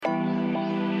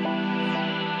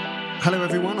Hello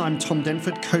everyone, I'm Tom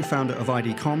Denford, co-founder of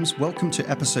ID Comms. Welcome to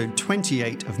episode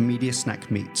 28 of Media Snack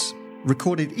Meets.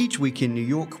 Recorded each week in New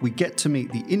York, we get to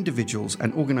meet the individuals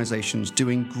and organizations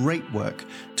doing great work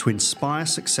to inspire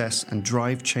success and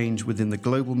drive change within the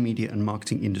global media and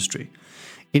marketing industry.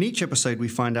 In each episode, we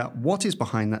find out what is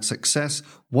behind that success,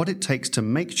 what it takes to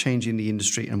make change in the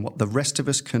industry, and what the rest of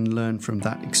us can learn from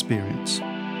that experience.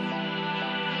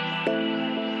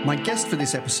 My guest for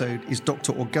this episode is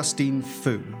Dr. Augustine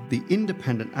Fou, the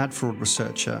independent ad fraud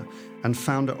researcher and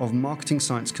founder of Marketing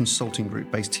Science Consulting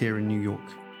Group based here in New York.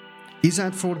 Is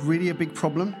ad fraud really a big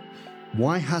problem?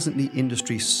 Why hasn't the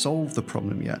industry solved the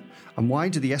problem yet? And why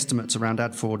do the estimates around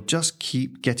ad fraud just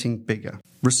keep getting bigger?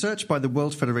 Research by the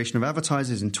World Federation of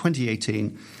Advertisers in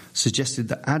 2018 suggested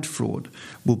that ad fraud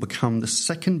will become the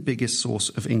second biggest source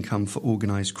of income for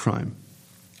organized crime.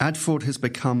 Ad fraud has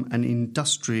become an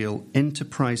industrial,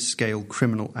 enterprise-scale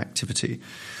criminal activity.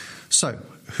 So,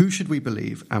 who should we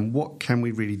believe and what can we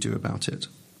really do about it?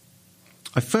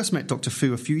 I first met Dr.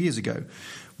 Fou a few years ago.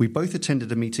 We both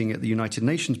attended a meeting at the United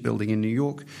Nations building in New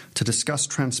York to discuss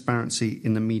transparency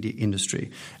in the media industry.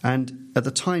 And at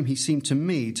the time, he seemed to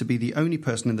me to be the only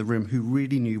person in the room who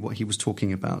really knew what he was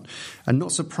talking about. And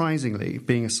not surprisingly,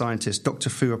 being a scientist, Dr.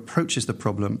 Fou approaches the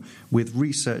problem with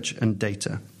research and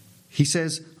data. He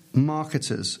says,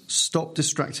 marketers, stop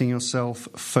distracting yourself,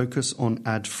 focus on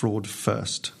ad fraud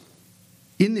first.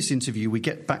 In this interview, we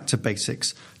get back to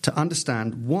basics to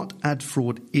understand what ad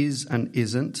fraud is and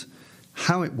isn't,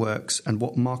 how it works, and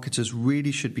what marketers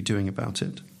really should be doing about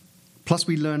it. Plus,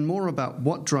 we learn more about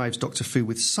what drives Dr. Fou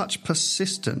with such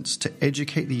persistence to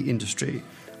educate the industry,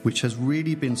 which has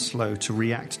really been slow to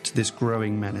react to this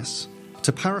growing menace.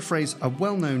 To paraphrase a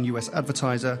well-known US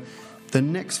advertiser, the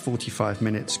next 45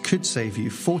 minutes could save you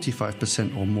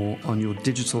 45% or more on your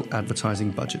digital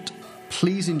advertising budget.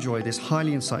 Please enjoy this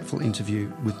highly insightful interview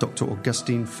with Dr.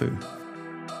 Augustine Fou.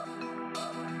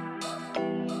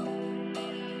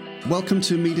 Welcome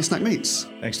to Media Snack Meets.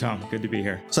 Thanks, Tom. Good to be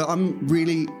here. So I'm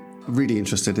really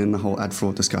interested in the whole ad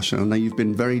fraud discussion. I know you've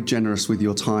been very generous with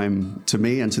your time to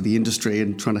me and to the industry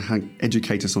and trying to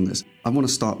educate us on this. I want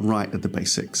to start right at the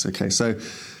basics. Okay, so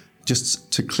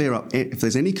just to clear up, if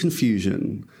there's any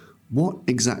confusion, what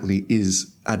exactly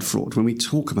is ad fraud? When we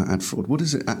talk about ad fraud, what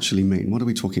does it actually mean? What are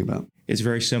we talking about? It's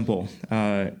very simple.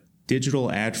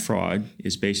 Digital ad fraud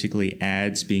is basically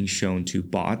ads being shown to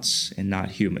bots and not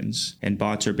humans. And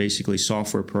bots are basically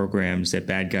software programs that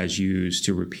bad guys use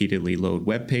to repeatedly load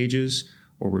web pages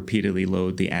or repeatedly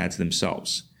load the ads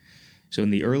themselves. So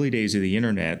in the early days of the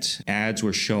internet, ads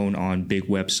were shown on big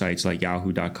websites like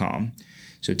yahoo.com.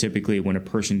 So typically when a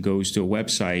person goes to a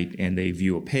website and they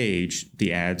view a page,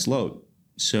 the ads load.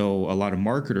 So a lot of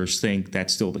marketers think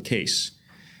that's still the case.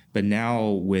 But now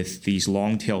with these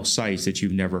long tail sites that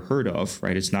you've never heard of,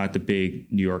 right? It's not the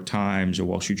big New York Times or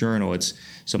Wall Street Journal. It's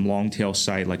some long tail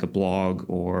site like a blog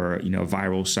or, a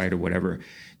viral site or whatever.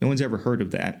 No one's ever heard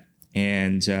of that.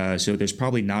 And so there's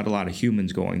probably not a lot of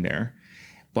humans going there.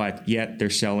 But yet they're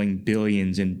selling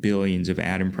billions and billions of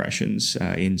ad impressions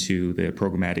into the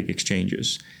programmatic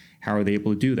exchanges. How are they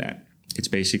able to do that? It's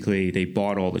basically they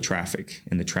bought all the traffic,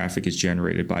 and the traffic is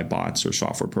generated by bots or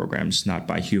software programs, not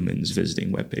by humans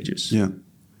visiting web pages. Yeah.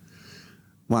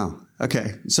 Wow.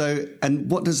 Okay. So, and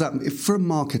what does that, for a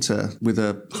marketer with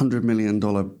a $100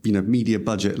 million, media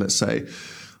budget, let's say,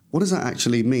 what does that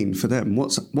actually mean for them?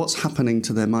 What's happening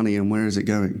to their money and where is it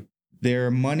going?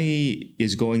 Their money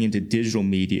is going into digital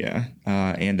media,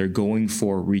 and they're going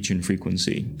for reach and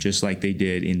frequency, just like they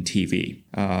did in TV.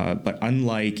 But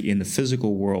unlike in the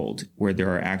physical world, where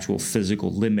there are actual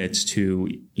physical limits to,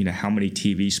 how many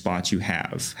TV spots you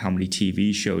have, how many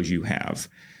TV shows you have,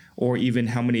 or even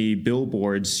how many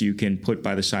billboards you can put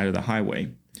by the side of the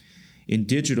highway. In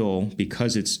digital,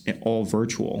 because it's all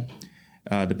virtual,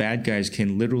 the bad guys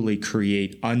can literally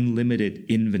create unlimited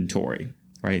inventory.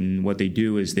 Right, and what they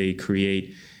do is they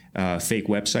create fake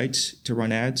websites to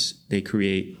run ads. They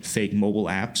create fake mobile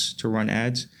apps to run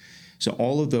ads. So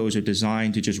all of those are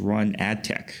designed to just run ad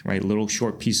tech, right? Little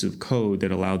short pieces of code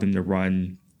that allow them to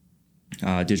run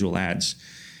digital ads.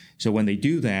 So when they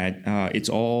do that, it's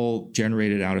all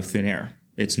generated out of thin air.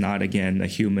 It's not, again, a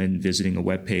human visiting a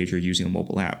web page or using a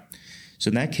mobile app. So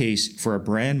in that case, for a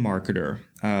brand marketer,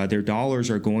 their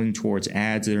dollars are going towards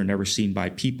ads that are never seen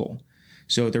by people.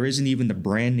 So there isn't even the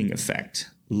branding effect,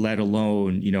 let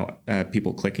alone,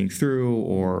 people clicking through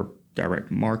or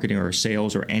direct marketing or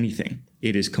sales or anything.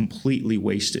 It is completely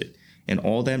wasted. And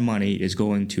all that money is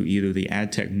going to either the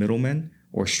ad tech middlemen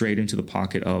or straight into the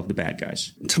pocket of the bad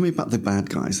guys. Tell me about the bad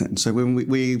guys then. So when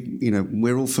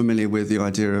we're all familiar with the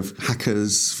idea of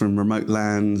hackers from remote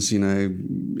lands,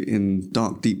 in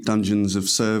dark, deep dungeons of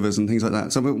servers and things like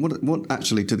that. So what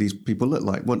actually do these people look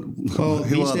like?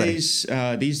 Who are they?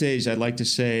 These days, I'd like to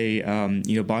say,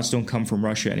 bots don't come from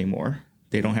Russia anymore.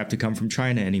 They don't have to come from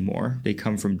China anymore. They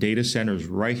come from data centers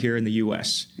right here in the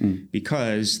U.S.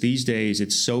 Because these days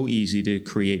it's so easy to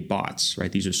create bots,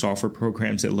 right? These are software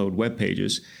programs that load web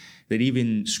pages that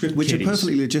even script Which kiddies, are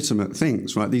perfectly legitimate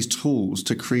things, right? These tools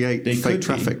to create fake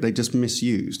traffic, they just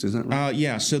misused. Is that right?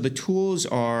 Yeah. So the tools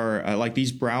are like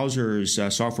these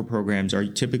browsers, software programs are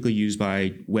typically used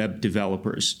by web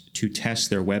developers to test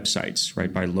their websites,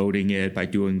 right? By loading it, by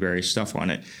doing various stuff on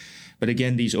it. But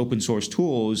again, these open source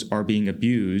tools are being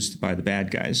abused by the bad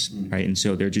guys, right? And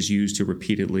so they're just used to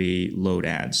repeatedly load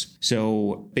ads.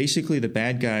 So basically the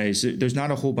bad guys, there's not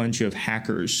a whole bunch of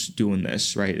hackers doing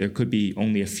this, right? There could be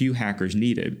only a few hackers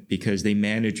needed because they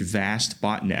manage vast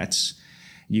botnets.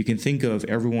 You can think of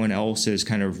everyone else as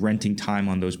kind of renting time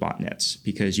on those botnets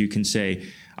because you can say,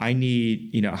 I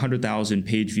need 100,000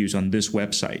 page views on this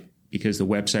website because the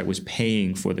website was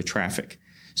paying for the traffic.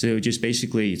 So just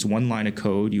basically, it's one line of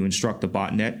code. You instruct the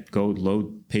botnet, go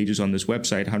load pages on this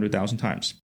website 100,000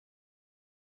 times.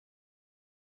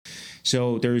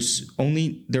 So there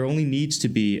only needs to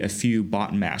be a few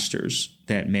bot masters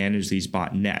that manage these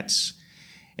botnets.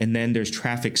 And then there's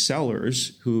traffic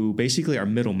sellers who basically are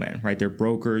middlemen, right? They're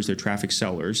brokers, they're traffic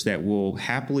sellers that will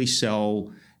happily sell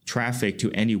traffic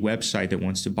to any website that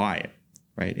wants to buy it,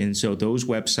 right? And so those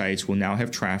websites will now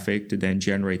have traffic to then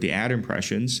generate the ad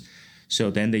impressions. So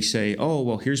then they say, oh,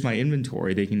 well, here's my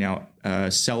inventory. They can now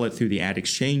sell it through the ad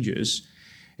exchanges.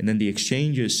 And then the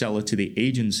exchanges sell it to the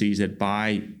agencies that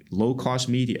buy low-cost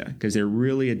media because they're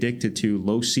really addicted to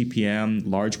low CPM,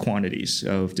 large quantities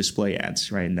of display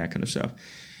ads, right, and that kind of stuff.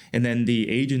 And then the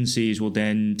agencies will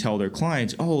then tell their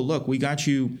clients, oh, look, we got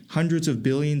you hundreds of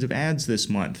billions of ads this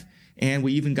month, and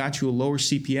we even got you a lower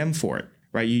CPM for it.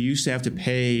 Right, you used to have to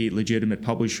pay legitimate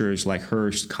publishers like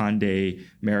Hearst, Condé,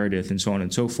 Meredith, and so on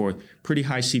and so forth, pretty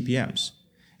high CPMs.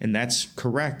 And that's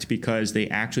correct because they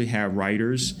actually have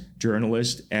writers,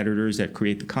 journalists, editors that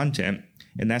create the content,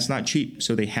 and that's not cheap.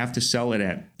 So they have to sell it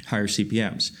at higher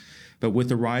CPMs. But with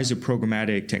the rise of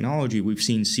programmatic technology, we've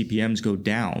seen CPMs go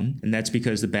down, and that's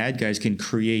because the bad guys can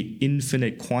create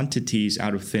infinite quantities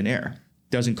out of thin air.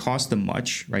 It doesn't cost them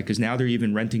much, right? Because now they're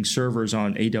even renting servers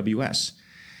on AWS.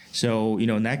 So,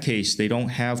 in that case, they don't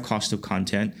have cost of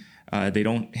content. They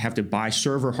don't have to buy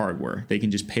server hardware. They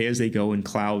can just pay as they go in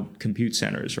cloud compute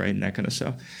centers, right, and that kind of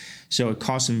stuff. So it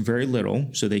costs them very little,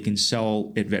 so they can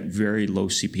sell it at very low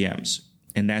CPMs.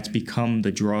 And that's become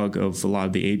the drug of a lot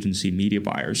of the agency media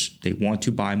buyers. They want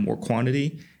to buy more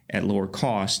quantity at lower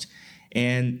cost.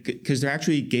 And because they're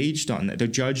actually gauged on that, they're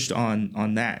judged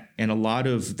on that. And a lot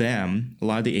of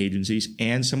the agencies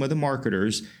and some of the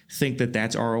marketers think that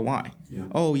that's ROI. Yeah.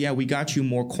 Oh, yeah, we got you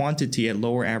more quantity at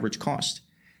lower average cost.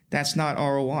 That's not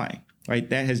ROI, right?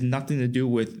 That has nothing to do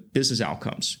with business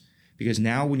outcomes. Because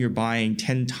now when you're buying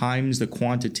 10 times the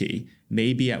quantity,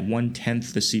 maybe at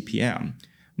 1/10 the CPM,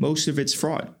 most of it's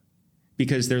fraud.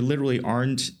 Because there literally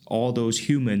aren't all those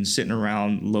humans sitting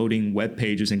around loading web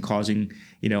pages and causing,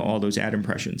 all those ad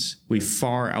impressions. We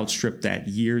far outstripped that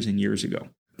years and years ago.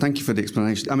 Thank you for the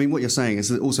explanation. I mean, what you're saying is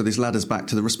that also this ladders back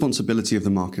to the responsibility of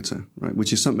the marketer, right?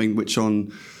 Which is something which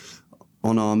on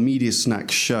our Media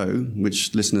Snack show,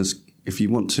 which listeners, if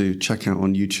you want to check out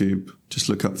on YouTube, just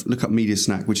look up Media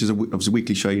Snack, which is obviously a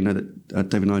weekly show, that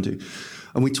David and I do.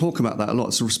 And we talk about that a lot.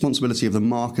 It's the responsibility of the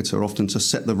marketer often to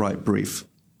set the right brief.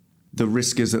 The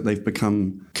risk is that they've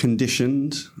become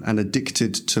conditioned and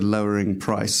addicted to lowering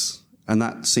price. And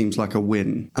that seems like a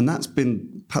win. And that's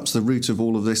been perhaps the root of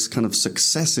all of this kind of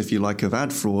success, if you like, of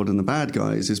ad fraud and the bad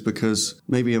guys, is because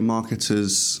maybe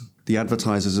the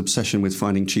advertiser's obsession with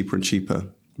finding cheaper and cheaper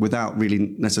without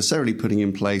really necessarily putting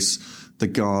in place the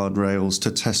guardrails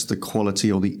to test the quality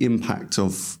or the impact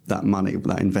of that money,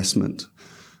 that investment.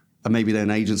 And maybe then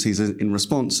agencies in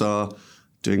response are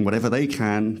doing whatever they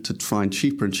can to find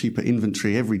cheaper and cheaper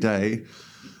inventory every day.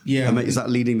 Yeah. And is that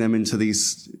leading them into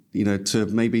these, to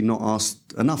maybe not ask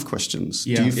enough questions?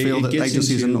 Yeah. Do you feel that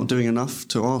agencies are not doing enough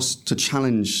to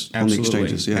challenge on the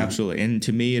exchanges? Yeah. Absolutely. And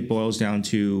to me, it boils down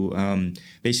to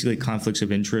basically conflicts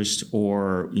of interest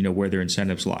or, where their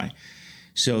incentives lie.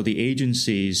 So the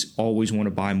agencies always want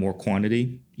to buy more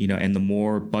quantity, and the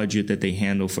more budget that they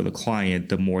handle for the client,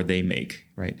 the more they make,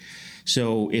 right?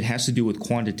 So it has to do with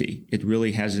quantity. It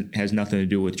really has nothing to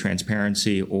do with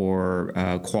transparency or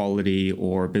quality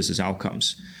or business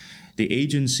outcomes. The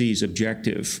agency's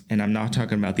objective, and I'm not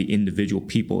talking about the individual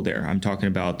people there, I'm talking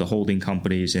about the holding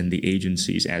companies and the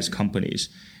agencies as companies.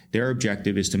 Their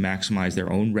objective is to maximize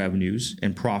their own revenues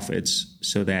and profits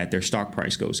so that their stock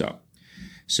price goes up.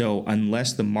 So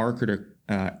unless the marketer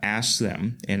asks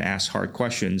them and asks hard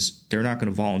questions, they're not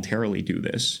going to voluntarily do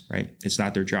this, right? It's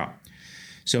not their job.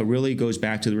 So it really goes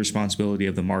back to the responsibility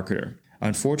of the marketer.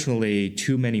 Unfortunately,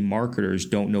 too many marketers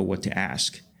don't know what to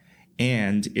ask.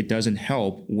 And it doesn't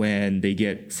help when they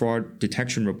get fraud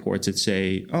detection reports that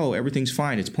say, oh, everything's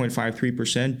fine. It's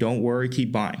 0.53%. Don't worry.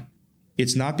 Keep buying.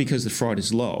 It's not because the fraud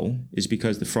is low. It's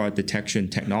because the fraud detection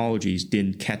technologies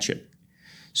didn't catch it.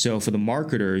 So for the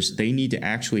marketers, they need to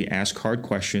actually ask hard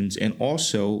questions and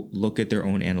also look at their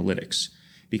own analytics.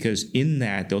 Because in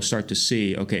that, they'll start to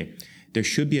see, okay, there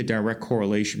should be a direct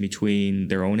correlation between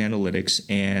their own analytics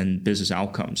and business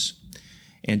outcomes.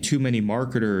 And too many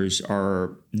marketers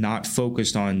are not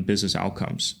focused on business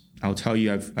outcomes. I'll tell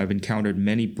you, I've encountered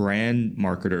many brand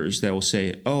marketers that will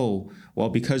say, oh, well,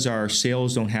 because our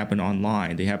sales don't happen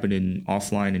online, they happen in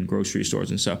offline and grocery stores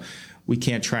and stuff, we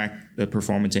can't track the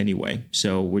performance anyway.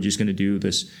 So we're just going to do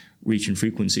this reach and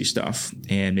frequency stuff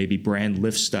and maybe brand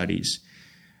lift studies.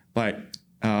 But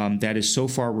that is so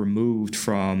far removed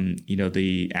from,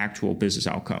 the actual business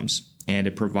outcomes, and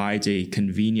it provides a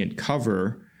convenient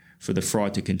cover for the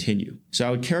fraud to continue. So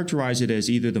I would characterize it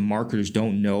as either the marketers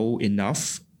don't know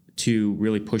enough to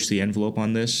really push the envelope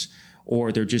on this,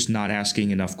 or they're just not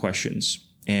asking enough questions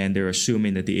and they're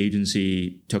assuming that the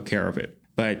agency took care of it.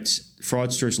 But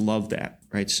fraudsters love that,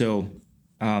 right? So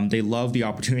they love the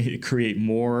opportunity to create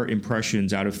more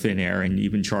impressions out of thin air and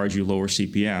even charge you lower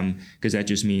CPM, because that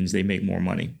just means they make more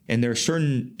money. And there are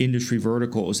certain industry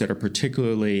verticals that are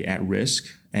particularly at risk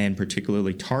and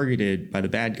particularly targeted by the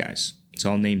bad guys.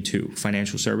 So I'll name two: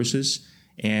 financial services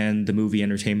and the movie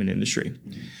entertainment industry.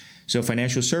 So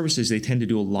financial services, they tend to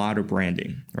do a lot of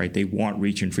branding, right? They want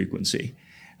reach and frequency.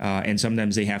 And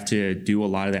sometimes they have to do a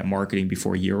lot of that marketing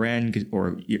before year end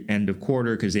or end of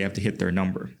quarter because they have to hit their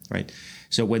number, right?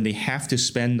 So when they have to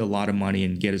spend a lot of money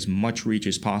and get as much reach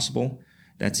as possible,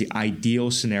 that's the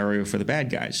ideal scenario for the bad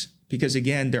guys. Because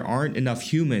again, there aren't enough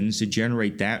humans to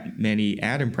generate that many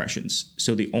ad impressions.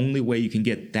 So the only way you can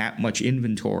get that much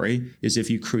inventory is if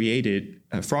you create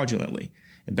it fraudulently.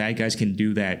 And bad guys can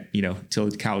do that, till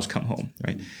the cows come home,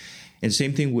 right? And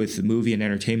same thing with the movie and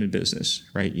entertainment business,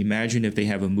 right? Imagine if they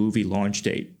have a movie launch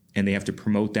date and they have to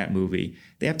promote that movie.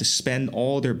 They have to spend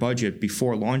all their budget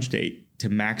before launch date to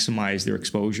maximize their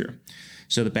exposure.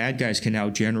 So the bad guys can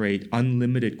now generate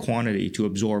unlimited quantity to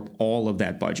absorb all of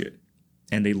that budget.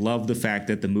 And they love the fact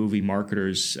that the movie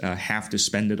marketers have to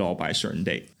spend it all by a certain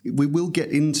date. We will get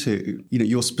into,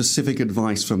 your specific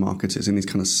advice for marketers in these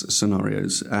kind of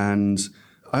scenarios. And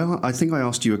I think I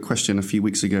asked you a question a few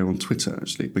weeks ago on Twitter,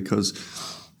 actually,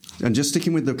 and just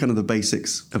sticking with the kind of the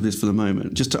basics of this for the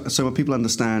moment, so people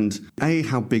understand, A,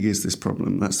 how big is this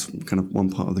problem? That's kind of one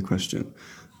part of the question.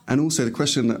 And also the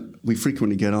question that we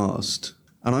frequently get asked.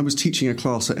 And I was teaching a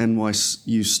class at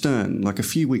NYU Stern like a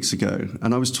few weeks ago,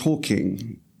 and I was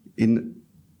talking in,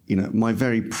 my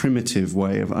very primitive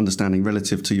way of understanding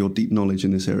relative to your deep knowledge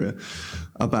in this area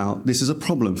about this is a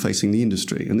problem facing the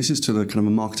industry. And this is to the kind of a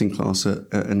marketing class at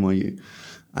NYU.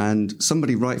 And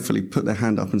somebody rightfully put their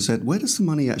hand up and said, where does the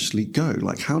money actually go?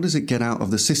 Like, how does it get out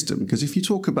of the system? Because if you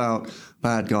talk about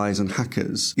bad guys and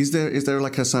hackers, is there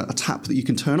like a tap that you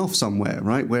can turn off somewhere,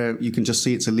 right? Where you can just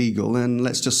see it's illegal and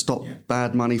let's just stop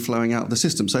bad money flowing out of the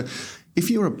system. So if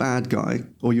you're a bad guy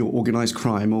or you're organized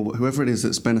crime or whoever it is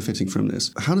that's benefiting from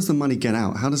this, how does the money get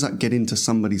out? How does that get into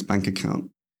somebody's bank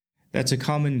account? That's a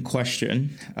common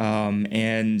question,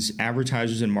 and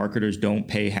advertisers and marketers don't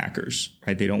pay hackers,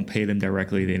 right? They don't pay them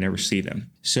directly. They never see them.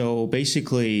 So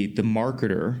basically, the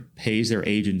marketer pays their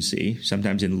agency,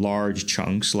 sometimes in large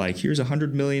chunks, like here's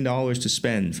 $100 million to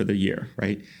spend for the year,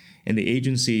 right? And the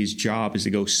agency's job is to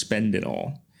go spend it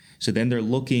all. So then they're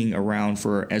looking around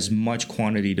for as much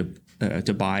quantity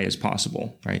to buy as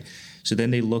possible, right? So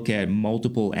then they look at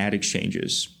multiple ad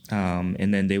exchanges,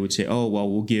 and then they would say, oh, well,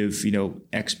 we'll give,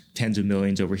 X tens of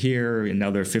millions over here,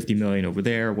 another 50 million over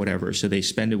there, whatever. So they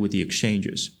spend it with the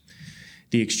exchanges.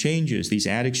 The exchanges, these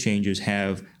ad exchanges,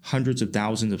 have hundreds of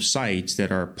thousands of sites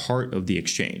that are part of the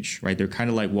exchange, right? They're kind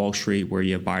of like Wall Street, where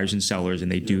you have buyers and sellers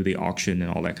and they do the auction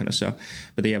and all that kind of stuff.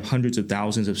 But they have hundreds of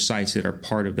thousands of sites that are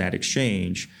part of that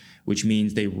exchange, which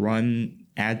means they run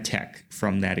ad tech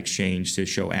from that exchange to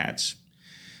show ads.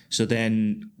 So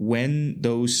then when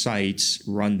those sites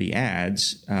run the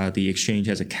ads, the exchange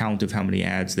has a count of how many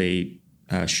ads they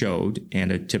showed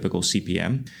and a typical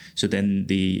CPM. So then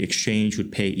the exchange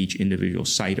would pay each individual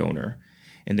site owner.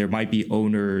 And there might be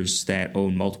owners that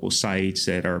own multiple sites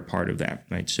that are part of that,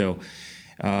 right? So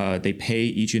they pay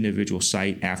each individual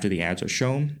site after the ads are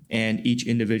shown. And each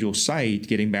individual site,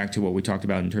 getting back to what we talked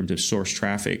about in terms of source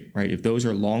traffic, right? If those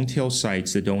are long tail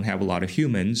sites that don't have a lot of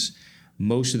humans,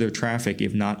 most of their traffic,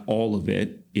 if not all of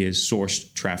it, is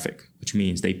sourced traffic, which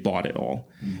means they bought it all,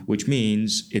 which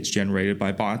means it's generated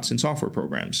by bots and software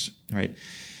programs, right?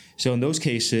 So in those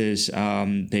cases,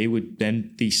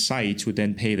 these sites would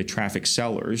then pay the traffic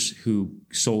sellers who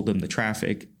sold them the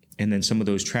traffic. And then some of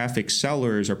those traffic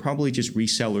sellers are probably just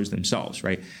resellers themselves,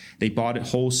 right? They bought it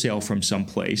wholesale from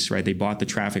someplace, right? They bought the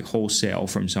traffic wholesale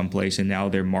from someplace, and now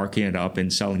they're marking it up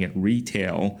and selling it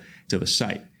retail to the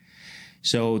site.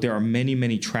 So there are many,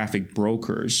 many traffic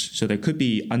brokers. So there could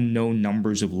be unknown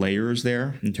numbers of layers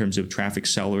there in terms of traffic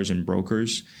sellers and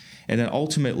brokers. And then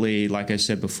ultimately, like I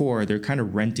said before, they're kind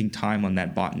of renting time on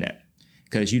that botnet,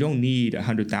 because you don't need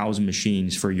 100,000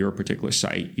 machines for your particular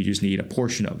site. You just need a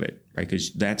portion of it, right?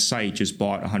 Because that site just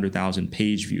bought 100,000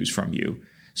 page views from you.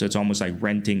 So it's almost like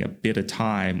renting a bit of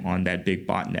time on that big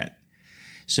botnet.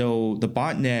 So the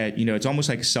botnet, it's almost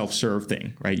like a self-serve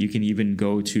thing, right? You can even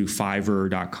go to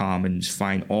Fiverr.com and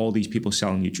find all these people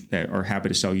selling you that are happy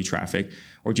to sell you traffic,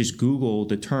 or just Google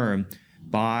the term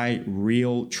buy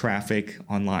real traffic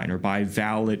online or buy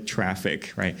valid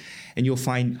traffic, right? And you'll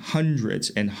find hundreds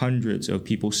and hundreds of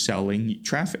people selling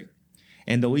traffic.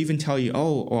 And they'll even tell you,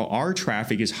 well, our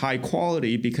traffic is high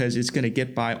quality because it's going to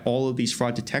get by all of these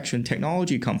fraud detection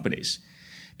technology companies,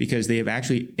 because they have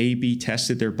actually A/B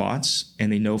tested their bots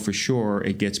and they know for sure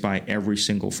it gets by every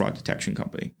single fraud detection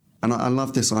company. And I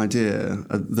love this idea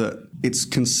that it's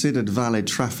considered valid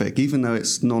traffic, even though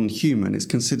it's non-human. It's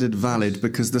considered valid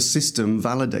because the system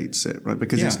validates it, right?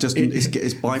 Because it's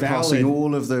bypassing valid,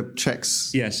 all of the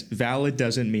checks. Yes, valid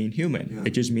doesn't mean human. Yeah.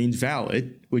 It just means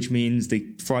valid, which means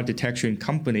the fraud detection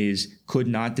companies could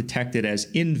not detect it as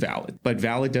invalid. But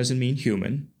valid doesn't mean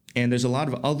human. And there's a lot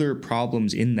of other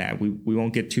problems in that. We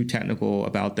won't get too technical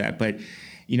about that. But,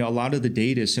 a lot of the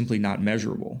data is simply not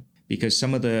measurable. Because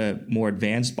some of the more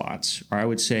advanced bots, or I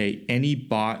would say any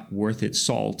bot worth its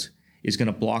salt, is going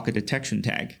to block a detection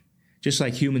tag. Just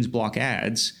like humans block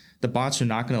ads, the bots are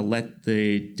not going to let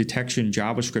the detection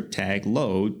JavaScript tag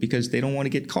load because they don't want to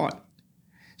get caught.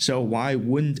 So why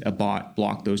wouldn't a bot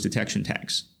block those detection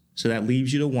tags? So that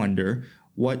leaves you to wonder,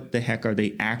 what the heck are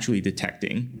they actually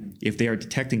detecting? If they are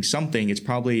detecting something, it's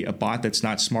probably a bot that's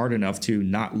not smart enough to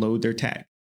not load their tag.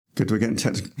 Good, we're getting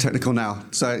technical now.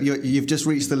 So you've just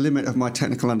reached the limit of my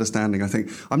technical understanding, I think.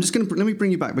 I'm just going to, let me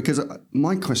bring you back, because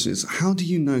my question is, how do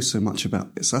you know so much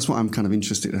about this? That's what I'm kind of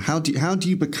interested in. How do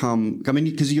you become,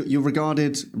 because you're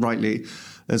regarded rightly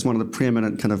as one of the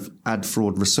preeminent kind of ad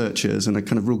fraud researchers and a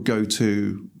kind of real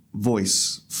go-to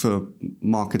voice for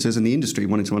marketers in the industry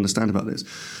wanting to understand about this.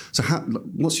 So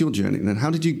what's your journey then? How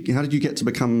did you get to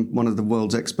become one of the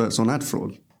world's experts on ad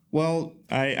fraud? Well,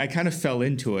 I kind of fell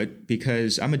into it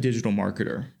because I'm a digital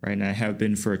marketer, right? And I have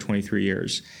been for 23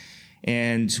 years.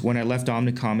 And when I left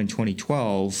Omnicom in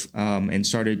 2012 and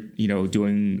started,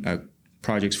 doing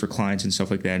projects for clients and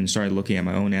stuff like that, and started looking at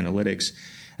my own analytics,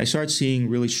 I started seeing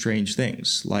really strange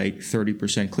things like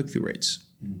 30% click-through rates.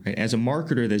 Right? As a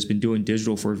marketer that's been doing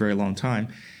digital for a very long time,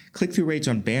 click-through rates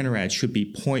on banner ads should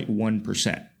be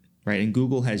 0.1%, right? And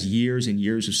Google has years and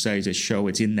years of studies that show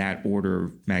it's in that order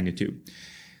of magnitude.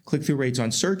 Click-through rates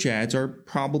on search ads are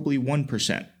probably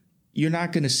 1%. You're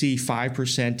not going to see 5%,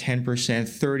 10%,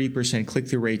 30%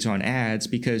 click-through rates on ads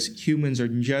because humans are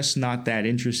just not that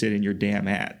interested in your damn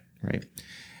ad, right?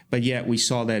 But yet we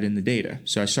saw that in the data.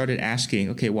 So I started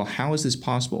asking, okay, well, how is this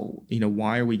possible?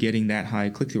 Why are we getting that high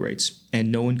click-through rates? And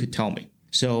no one could tell me.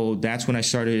 So that's when I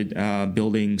started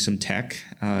building some tech,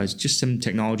 just some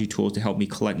technology tools to help me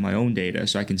collect my own data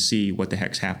so I can see what the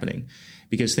heck's happening.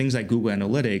 Because things like Google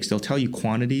Analytics, they'll tell you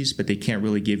quantities, but they can't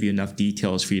really give you enough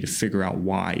details for you to figure out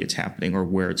why it's happening or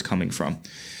where it's coming from.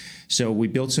 So we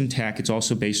built some tech. It's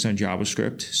also based on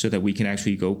JavaScript so that we can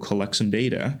actually go collect some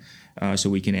data so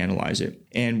we can analyze it.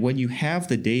 And when you have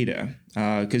the data,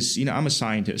 because I'm a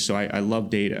scientist, so I love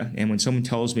data. And when someone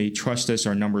tells me, trust us,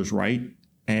 our number's right,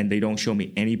 and they don't show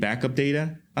me any backup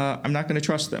data, I'm not going to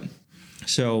trust them.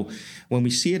 So when we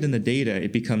see it in the data,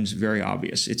 it becomes very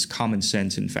obvious. It's common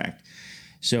sense, in fact.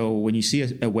 So when you see a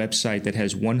website that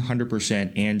has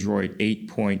 100% Android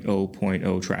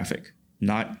 8.0.0 traffic,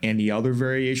 not any other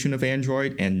variation of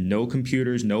Android, and no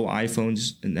computers, no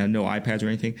iPhones, no iPads or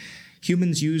anything,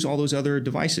 humans use all those other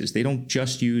devices. They don't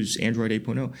just use Android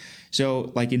 8.0.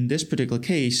 So like in this particular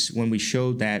case, when we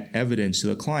showed that evidence to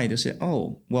the client, they said,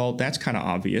 oh, well, that's kind of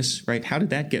obvious, right? How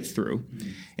did that get through? Mm-hmm.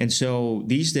 And so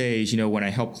these days, when I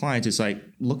help clients, it's like,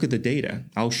 look at the data.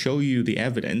 I'll show you the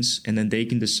evidence, and then they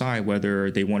can decide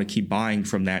whether they want to keep buying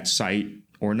from that site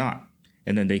or not.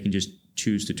 And then they can just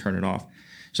choose to turn it off.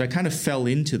 So I kind of fell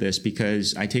into this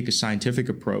because I take a scientific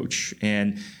approach,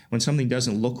 and when something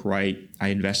doesn't look right, I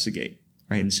investigate,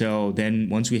 right? And so then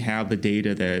once we have the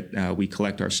data that we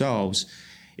collect ourselves,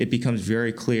 it becomes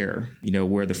very clear,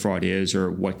 where the fraud is or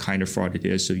what kind of fraud it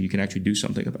is, so you can actually do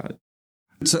something about it.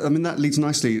 So, that leads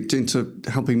nicely into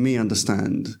helping me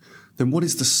understand, then what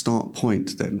is the start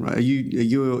point then, right?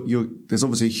 There's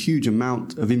obviously a huge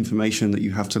amount of information that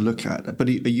you have to look at, but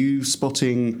are you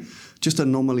spotting just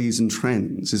anomalies and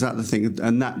trends? Is that the thing?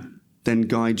 And that then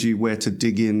guides you where to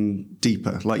dig in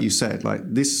deeper, like you said, like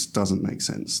this doesn't make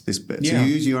sense, this bit. Yeah. So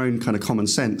you use your own kind of common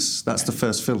sense. That's the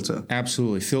first filter.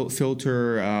 Absolutely.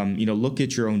 Filter, look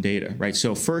at your own data, right?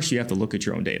 So first you have to look at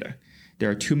your own data. There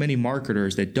are too many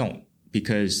marketers that don't,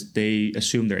 because they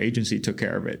assume their agency took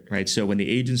care of it, right? So when the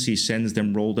agency sends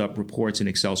them rolled up reports in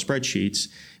Excel spreadsheets,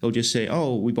 it'll just say,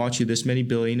 oh, we bought you this many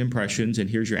billion impressions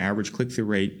and here's your average click-through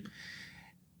rate.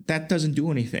 That doesn't do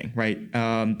anything, right?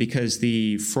 Because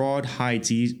the fraud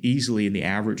hides easily in the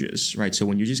averages, right? So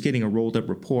when you're just getting a rolled up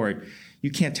report,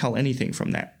 you can't tell anything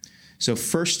from that. So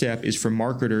first step is for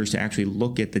marketers to actually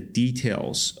look at the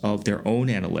details of their own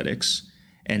analytics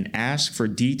and ask for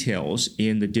details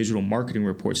in the digital marketing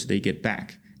reports that they get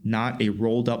back, not a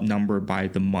rolled up number by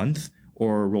the month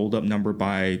or a rolled up number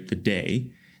by the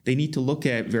day. They need to look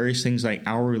at various things like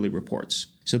hourly reports.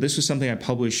 So this was something I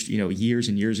published, years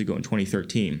and years ago in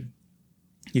 2013.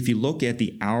 If you look at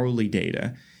the hourly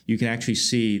data, you can actually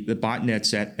see the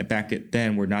botnets back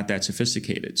then were not that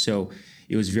sophisticated. So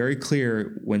it was very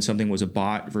clear when something was a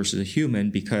bot versus a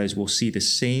human, because we'll see the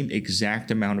same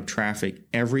exact amount of traffic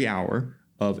every hour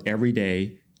of every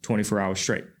day, 24 hours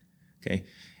straight. Okay,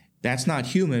 that's not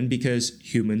human, because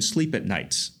humans sleep at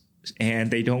nights and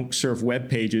they don't surf web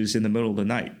pages in the middle of the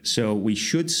night. So we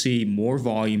should see more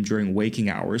volume during waking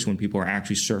hours when people are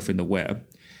actually surfing the web,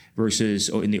 versus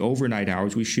in the overnight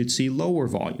hours, we should see lower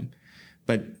volume.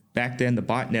 But back then, the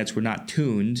botnets were not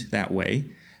tuned that way.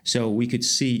 So we could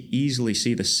easily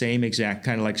see the same exact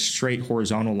kind of like straight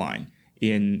horizontal line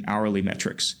in hourly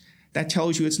metrics. That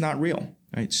tells you it's not real,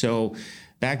 right? So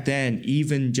back then,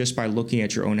 even just by looking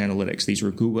at your own analytics, these were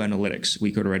Google Analytics,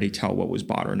 we could already tell what was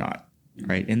bot or not,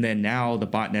 right? And then now the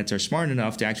botnets are smart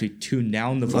enough to actually tune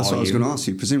down the volume. That's what I was going to ask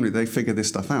you. Presumably they figure this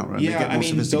stuff out, right? Yeah,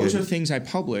 those are things I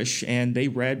publish, and they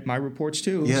read my reports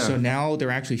too. Yeah. So now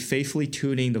they're actually faithfully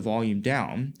tuning the volume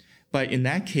down. But in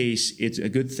that case, it's a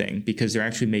good thing, because they're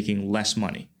actually making less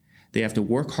money. They have to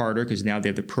work harder because now they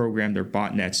have to program their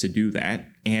botnets to do that,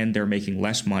 and they're making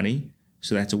less money.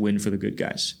 So that's a win for the good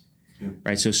guys. Yeah.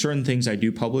 Right. So certain things I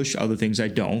do publish, other things I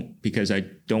don't, because I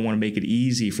don't want to make it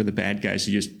easy for the bad guys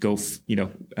to just go,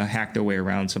 hack their way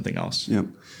around something else. Yeah.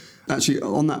 Actually,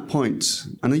 on that point,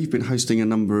 I know you've been hosting a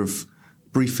number of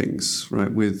briefings,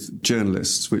 right, with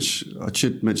journalists, which I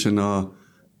should mention are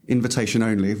invitation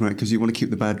only, right? Because you want to keep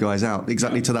the bad guys out,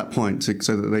 exactly to that point,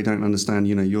 so that they don't understand,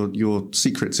 your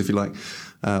secrets, if you like,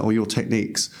 or your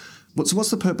techniques.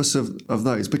 What's the purpose of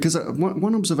those? Because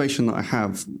one observation that I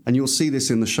have, and you'll see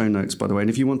this in the show notes, by the way, and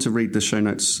if you want to read the show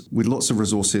notes with lots of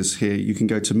resources here, you can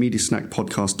go to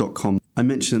mediasnackpodcast.com. I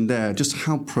mentioned there just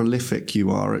how prolific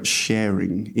you are at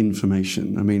sharing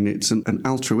information. I mean, it's an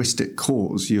altruistic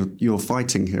cause you're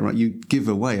fighting here, right? You give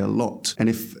away a lot. And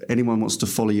if anyone wants to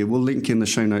follow you, we'll link in the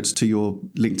show notes to your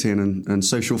LinkedIn and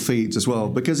social feeds as well,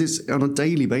 because it's on a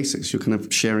daily basis. You're kind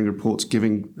of sharing reports,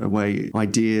 giving away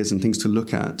ideas and things to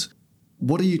look at.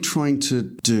 What are you trying to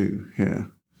do here?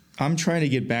 I'm trying to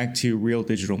get back to real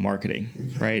digital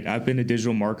marketing, right? I've been a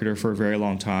digital marketer for a very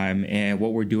long time, and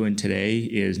what we're doing today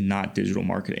is not digital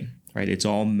marketing, right? It's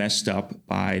all messed up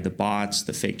by the bots,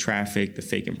 the fake traffic, the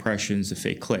fake impressions, the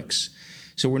fake clicks.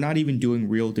 So we're not even doing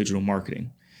real digital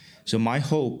marketing. So my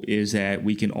hope is that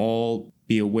we can all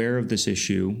be aware of this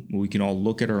issue. We can all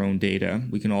look at our own data.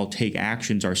 We can all take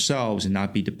actions ourselves and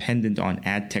not be dependent on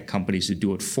ad tech companies to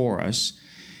do it for us.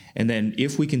 And then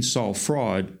if we can solve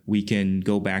fraud, we can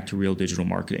go back to real digital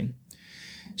marketing.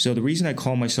 So the reason I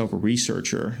call myself a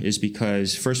researcher is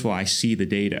because, first of all, I see the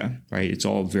data, right? It's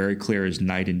all very clear as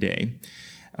night and day.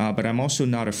 But I'm also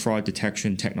not a fraud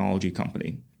detection technology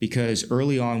company, because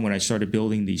early on when I started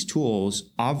building these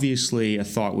tools, obviously a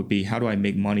thought would be, how do I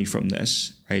make money from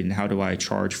this, right? And how do I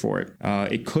charge for it?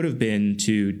 It could have been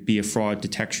to be a fraud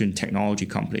detection technology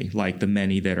company like the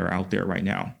many that are out there right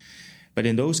now. But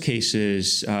in those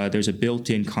cases, there's a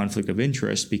built-in conflict of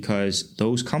interest, because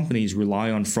those companies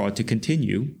rely on fraud to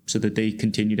continue so that they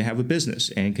continue to have a business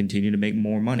and continue to make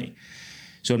more money.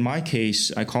 So in my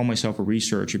case, I call myself a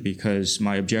researcher because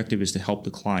my objective is to help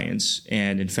the clients.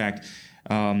 And in fact,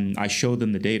 I show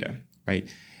them the data, right?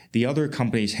 The other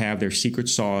companies have their secret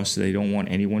sauce. They don't want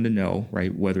anyone to know,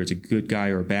 right? Whether it's a good guy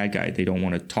or a bad guy, they don't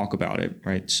want to talk about it,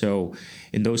 right? So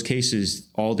in those cases,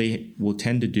 all they will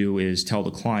tend to do is tell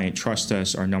the client, trust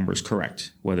us, our number's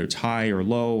correct. Whether it's high or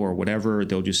low or whatever,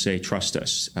 they'll just say, trust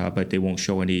us, but they won't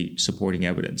show any supporting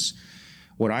evidence.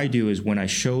 What I do is when I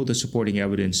show the supporting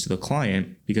evidence to the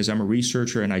client, because I'm a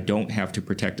researcher and I don't have to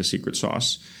protect the secret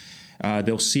sauce,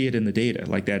 they'll see it in the data,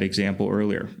 like that example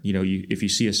earlier. If you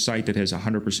see a site that has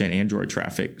 100% Android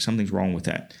traffic, something's wrong with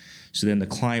that. So then the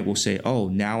client will say, oh,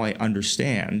 now I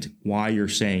understand why you're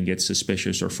saying it's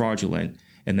suspicious or fraudulent.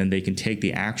 And then they can take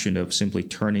the action of simply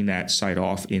turning that site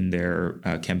off in their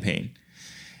campaign.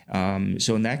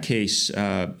 So in that case,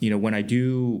 when I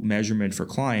do measurement for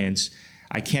clients,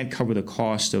 I can't cover the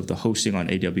cost of the hosting on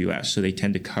AWS, so they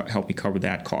tend to help me cover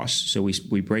that cost. So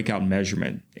we break out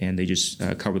measurement, and they just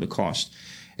cover the cost.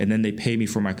 And then they pay me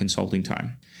for my consulting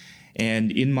time.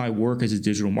 And in my work as a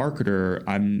digital marketer,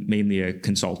 I'm mainly a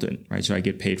consultant, right? So I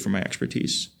get paid for my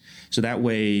expertise. So that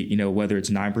way, whether it's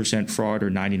 9% fraud or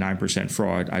 99%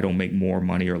 fraud, I don't make more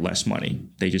money or less money.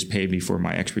 They just pay me for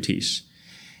my expertise.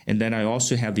 And then I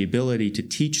also have the ability to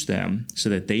teach them so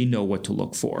that they know what to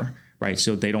look for, right?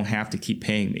 So they don't have to keep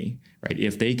paying me, right?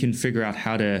 If they can figure out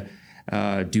how to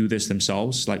do this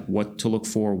themselves, like what to look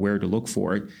for, where to look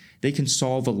for it, they can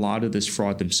solve a lot of this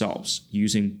fraud themselves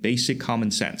using basic common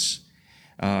sense.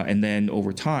 And then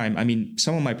over time,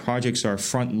 some of my projects are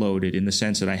front loaded in the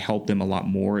sense that I help them a lot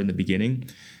more in the beginning.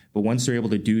 But once they're able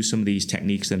to do some of these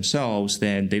techniques themselves,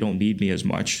 then they don't need me as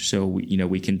much. So,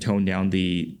 we can tone down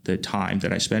the time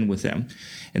that I spend with them.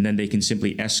 And then they can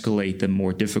simply escalate the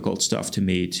more difficult stuff to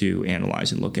me to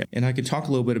analyze and look at. And I can talk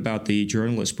a little bit about the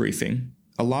journalist briefing.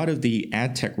 A lot of the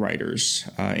ad tech writers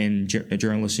and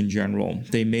journalists in general,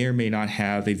 they may or may not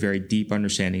have a very deep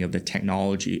understanding of the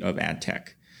technology of ad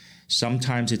tech.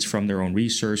 Sometimes it's from their own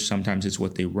research. Sometimes it's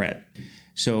what they read.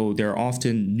 So there are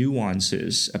often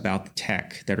nuances about the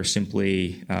tech that are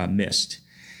simply missed.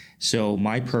 So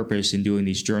my purpose in doing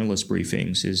these journalist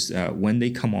briefings is when they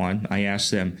come on, I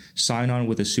ask them, sign on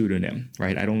with a pseudonym,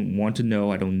 right? I don't want to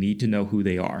know, I don't need to know who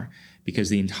they are, because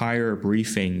the entire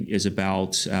briefing is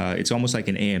about, it's almost like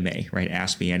an AMA, right?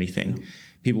 Ask me anything.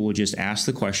 People will just ask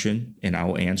the question and I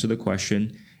will answer the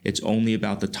question. It's only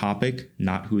about the topic,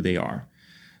 not who they are.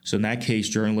 So in that case,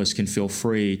 journalists can feel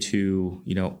free to,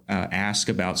 ask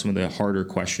about some of the harder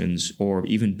questions or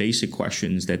even basic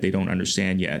questions that they don't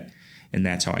understand yet. And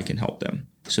that's how I can help them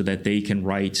so that they can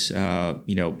write,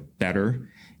 better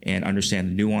and understand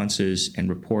the nuances and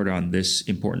report on this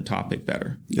important topic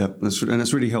better. Yeah, that's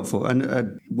really helpful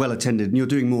and well attended. And you're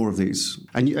doing more of these,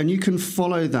 and you can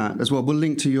follow that as well. We'll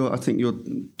link to your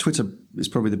Twitter is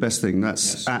probably the best thing.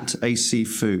 That's at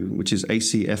ACFOU, which is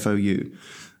ACFOU.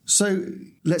 So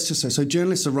let's just say,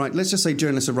 journalists are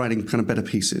writing kind of better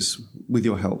pieces with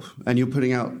your help, and you're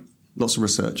putting out lots of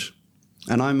research.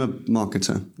 And I'm a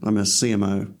marketer. I'm a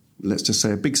CMO. Let's just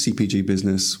say a big CPG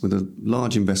business with a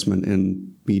large investment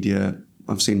in media.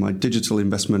 I've seen my digital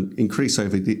investment increase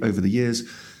over the years,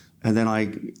 and then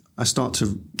I start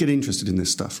to get interested in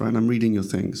this stuff, right? And I'm reading your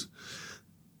things,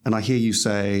 and I hear you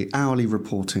say hourly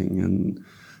reporting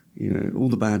and all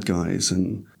the bad guys,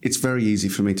 and it's very easy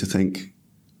for me to think,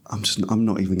 I'm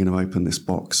not even going to open this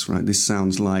box, right? This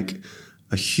sounds like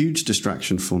a huge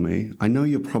distraction for me. I know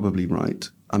you're probably right.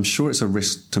 I'm sure it's a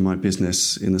risk to my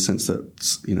business in the sense that,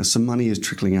 some money is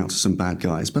trickling out to some bad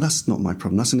guys, but that's not my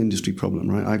problem. That's an industry problem,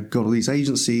 right? I've got all these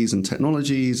agencies and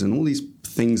technologies and all these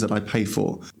things that I pay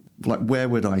for. Like, where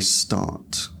would I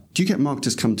start? Do you get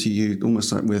marketers come to you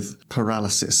almost like with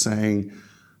paralysis saying,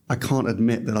 I can't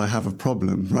admit that I have a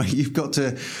problem, right? You've got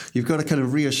to kind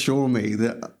of reassure me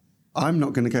that I'm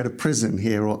not going to go to prison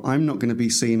here, or I'm not going to be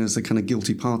seen as the kind of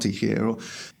guilty party here. Or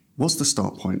what's the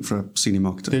start point for a senior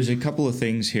marketer? There's a couple of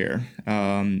things here.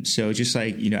 So just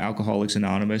like, Alcoholics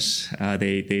Anonymous,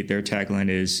 their tagline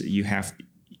is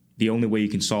the only way you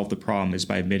can solve the problem is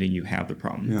by admitting you have the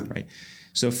problem, right?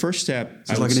 So first step,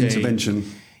 it's like an intervention.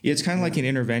 It's kind of like an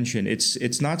intervention.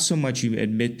 It's not so much you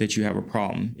admit that you have a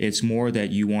problem. It's more that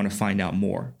you want to find out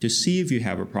more to see if you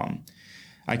have a problem.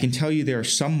 I can tell you there are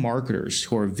some marketers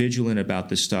who are vigilant about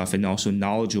this stuff and also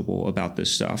knowledgeable about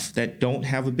this stuff that don't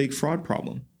have a big fraud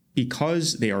problem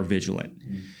because they are vigilant.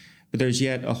 Mm. But there's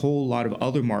yet a whole lot of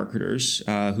other marketers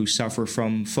who suffer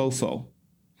from FOFO,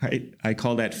 right? I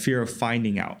call that fear of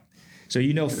finding out. So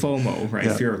FOMO, right?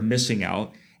 Yeah. Fear of missing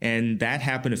out. And that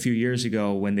happened a few years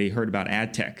ago when they heard about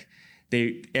ad tech.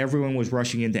 Everyone was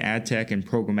rushing into ad tech and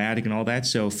programmatic and all that.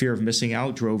 So fear of missing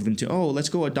out drove them to, let's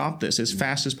go adopt this as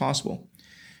fast as possible.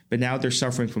 But now they're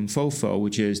suffering from FOFO,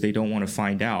 which is they don't want to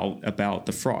find out about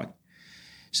the fraud.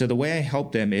 So the way I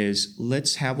help them is,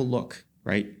 let's have a look,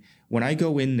 right? When I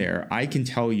go in there, I can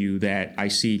tell you that I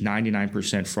see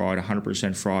 99% fraud,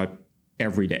 100% fraud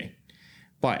every day.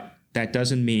 But that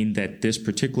doesn't mean that this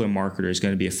particular marketer is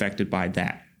going to be affected by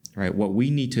that, right? What we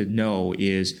need to know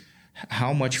is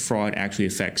how much fraud actually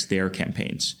affects their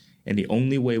campaigns. And the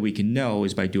only way we can know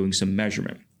is by doing some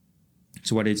measurement.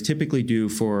 So what I typically do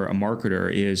for a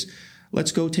marketer is,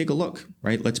 let's go take a look,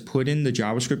 right? Let's put in the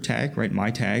JavaScript tag, right?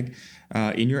 My tag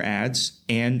in your ads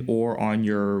and or on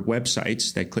your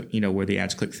websites that click, where the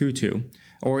ads click through to.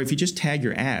 Or if you just tag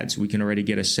your ads, we can already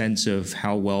get a sense of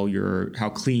how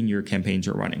clean your campaigns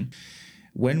are running.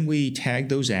 When we tag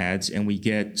those ads and we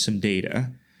get some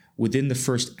data, within the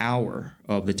first hour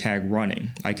of the tag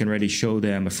running, I can already show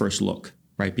them a first look,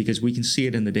 right? Because we can see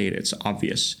it in the data. It's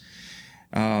obvious.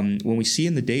 When we see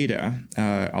in the data,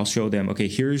 I'll show them, okay,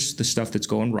 here's the stuff that's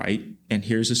going right, and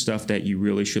here's the stuff that you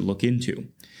really should look into.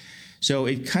 So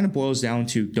it kind of boils down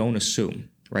to don't assume,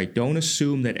 right? Don't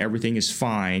assume that everything is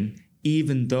fine,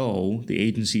 even though the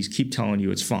agencies keep telling you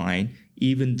it's fine,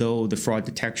 even though the fraud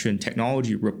detection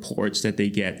technology reports that they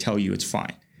get tell you it's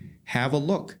fine. Have a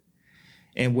look.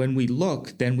 And when we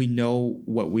look, then we know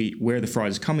where the fraud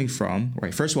is coming from,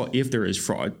 right? First of all, if there is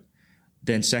fraud.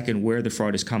 Then second, where the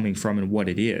fraud is coming from and what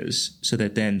it is, so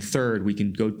that then third, we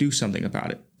can go do something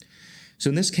about it. So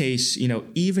in this case,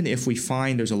 even if we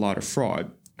find there's a lot of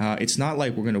fraud, it's not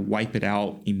like we're going to wipe it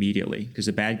out immediately, because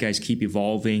the bad guys keep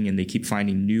evolving and they keep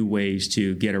finding new ways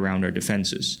to get around our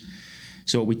defenses.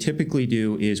 So what we typically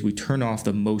do is we turn off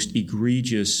the most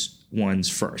egregious ones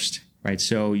first, right?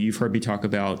 So you've heard me talk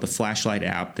about the Flashlight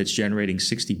app that's generating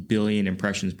 60 billion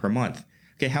impressions per month.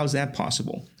 Okay, how's that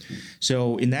possible?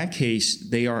 So in that case,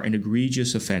 they are an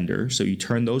egregious offender. So you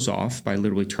turn those off by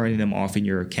literally turning them off in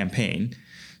your campaign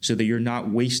so that you're not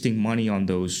wasting money on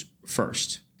those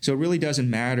first. So it really doesn't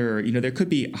matter. There could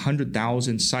be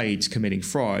 100,000 sites committing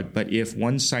fraud, but if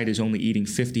one site is only eating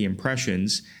 50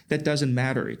 impressions, that doesn't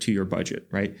matter to your budget,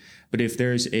 right? But if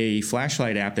there's a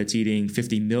Flashlight app that's eating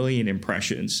 50 million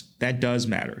impressions, that does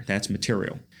matter. That's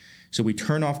material. So we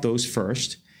turn off those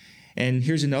first. And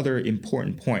here's another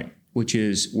important point, which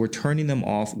is we're turning them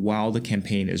off while the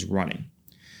campaign is running.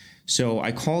 So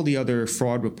I call the other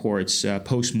fraud reports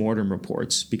post-mortem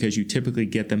reports, because you typically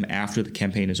get them after the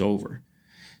campaign is over.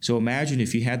 So imagine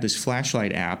if you had this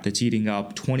Flashlight app that's eating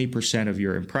up 20% of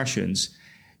your impressions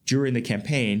during the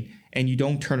campaign and you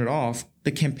don't turn it off,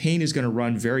 the campaign is going to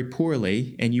run very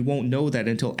poorly, and you won't know that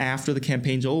until after the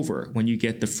campaign's over when you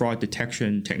get the fraud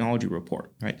detection technology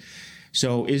report, right?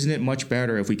 So isn't it much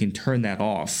better if we can turn that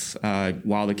off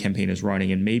while the campaign is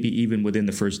running, and maybe even within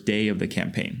the first day of the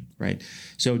campaign, right?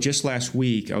 So just last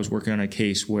week, I was working on a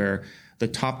case where the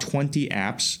top 20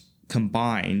 apps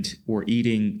combined were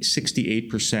eating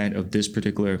 68% of this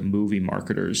particular movie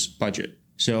marketer's budget.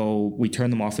 So we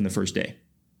turned them off in the first day.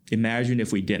 Imagine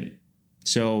if we didn't.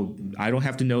 So I don't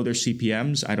have to know their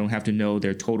CPMs. I don't have to know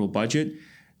their total budget.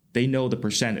 They know the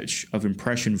percentage of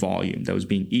impression volume that was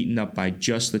being eaten up by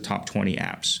just the top 20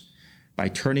 apps. By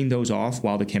turning those off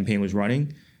while the campaign was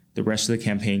running, the rest of the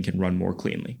campaign can run more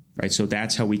cleanly, right? So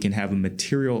that's how we can have a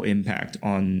material impact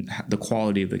on the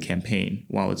quality of the campaign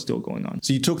while it's still going on.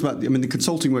 So you talked about, the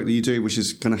consulting work that you do, which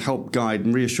is kind of help guide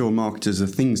and reassure marketers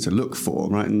of things to look for,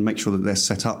 right? And make sure that they're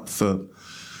set up for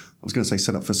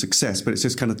success, but it's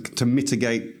just kind of to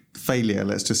mitigate failure,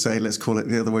 let's call it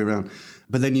the other way around.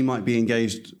 But then you might be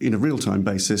engaged in a real-time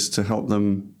basis to help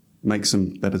them make some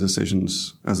better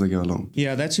decisions as they go along.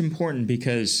 Yeah, that's important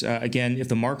because, again, if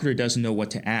the marketer doesn't know what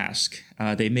to ask,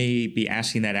 they may be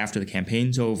asking that after the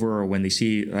campaign's over, or when they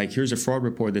see, like, here's a fraud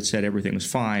report that said everything was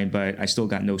fine, but I still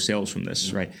got no sales from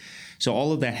this, right? So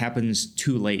all of that happens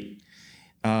too late.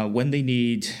 When they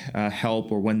need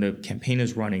help or when the campaign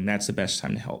is running, that's the best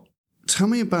time to help. Tell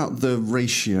me about the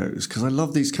ratios, because I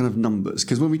love these kind of numbers.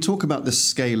 Because when we talk about the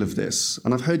scale of this,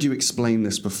 and I've heard you explain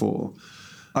this before,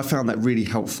 I found that really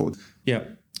helpful. Yeah,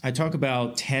 I talk about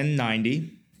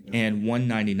 1090 and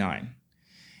 199.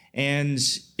 And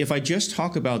if I just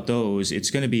talk about those,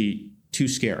 it's going to be too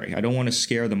scary. I don't want to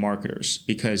scare the marketers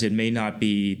because it may not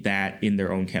be that in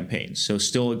their own campaigns. So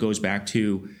still it goes back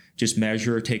to just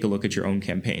measure, take a look at your own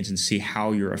campaigns and see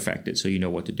how you're affected so you know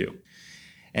what to do.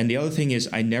 And the other thing is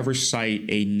I never cite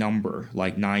a number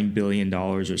like $9 billion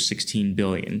or $16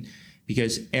 billion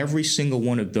because every single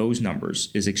one of those numbers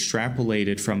is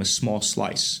extrapolated from a small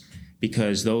slice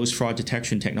because those fraud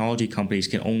detection technology companies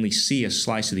can only see a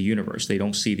slice of the universe. They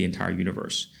don't see the entire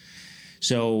universe.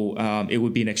 So it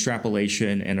would be an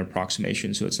extrapolation and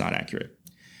approximation, so it's not accurate.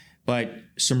 But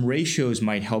some ratios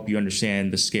might help you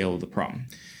understand the scale of the problem.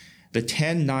 The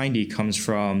 1090 comes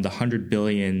from the $100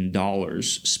 billion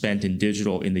spent in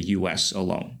digital in the US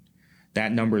alone.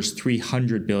 That number is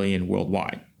 300 billion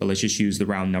worldwide, but let's just use the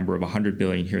round number of 100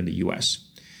 billion here in the US.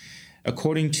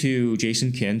 According to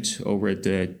Jason Kint over at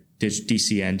the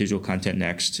DCN, Digital Content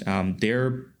Next,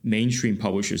 their mainstream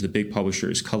publishers, the big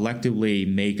publishers, collectively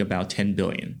make about 10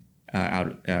 billion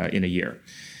in a year.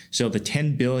 So the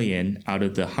 10 billion out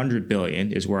of the 100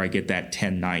 billion is where I get that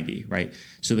 1090, right?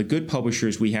 So the good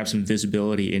publishers, we have some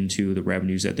visibility into the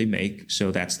revenues that they make.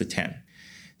 So that's the 10.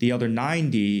 The other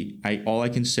 90, all I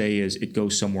can say is it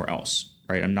goes somewhere else,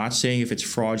 right? I'm not saying if it's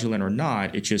fraudulent or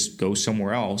not, it just goes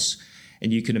somewhere else.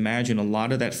 And you can imagine a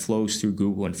lot of that flows through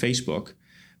Google and Facebook.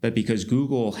 But because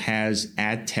Google has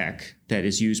ad tech that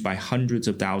is used by hundreds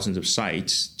of thousands of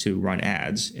sites to run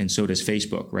ads, and so does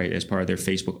Facebook, right, as part of their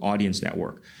Facebook audience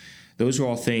network. Those are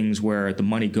all things where the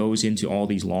money goes into all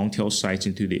these long tail sites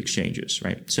and through the exchanges,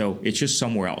 right? So it's just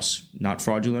somewhere else, not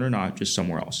fraudulent or not, just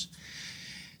somewhere else.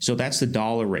 So that's the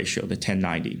dollar ratio, the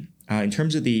 1090. In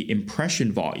terms of the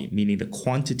impression volume, meaning the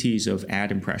quantities of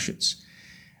ad impressions,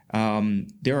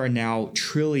 there are now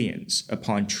trillions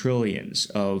upon trillions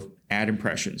of ad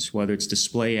impressions, whether it's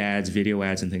display ads, video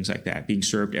ads, and things like that, being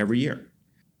served every year.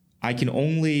 I can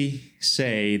only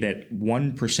say that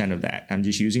 1% of that, I'm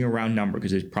just using a round number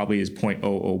because it probably is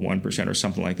 0.001% or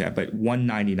something like that, but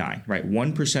 199, right?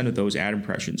 1% of those ad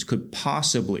impressions could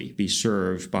possibly be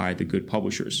served by the good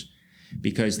publishers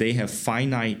because they have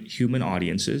finite human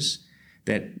audiences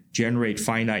that generate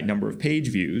finite number of page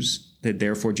views that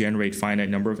therefore generate finite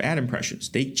number of ad impressions.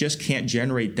 They just can't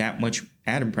generate that much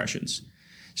ad impressions.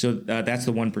 So that's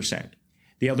the 1%.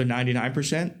 The other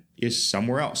 99% is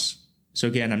somewhere else. So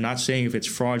again, I'm not saying if it's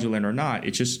fraudulent or not,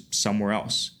 it's just somewhere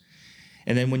else.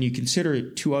 And then when you consider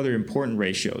two other important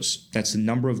ratios, that's the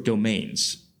number of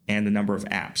domains and the number of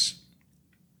apps.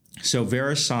 So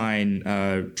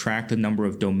VeriSign tracked the number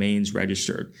of domains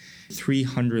registered,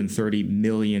 330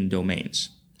 million domains.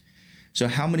 So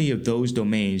how many of those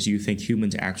domains do you think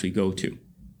humans actually go to?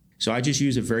 So I just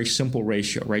use a very simple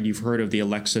ratio, right? You've heard of the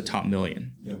Alexa top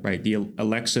million, right? The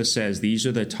Alexa says these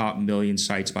are the top million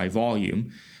sites by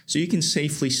volume. So you can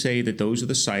safely say that those are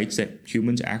the sites that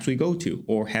humans actually go to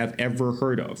or have ever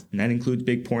heard of. And that includes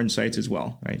big porn sites as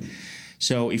well, right?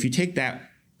 So if you take that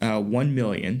 1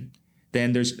 million,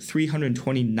 then there's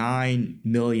 329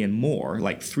 million more,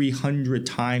 like 300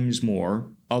 times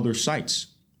more other sites.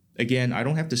 Again, I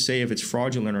don't have to say if it's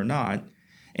fraudulent or not.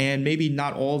 And maybe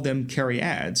not all of them carry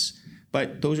ads,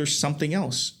 but those are something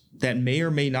else that may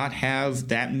or may not have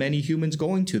that many humans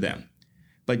going to them.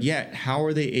 But yet, how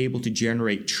are they able to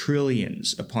generate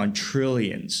trillions upon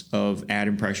trillions of ad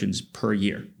impressions per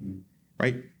year,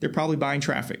 right? They're probably buying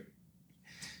traffic.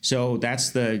 So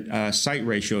that's the site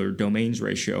ratio or domains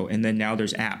ratio. And then now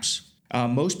there's apps.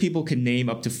 Most people can name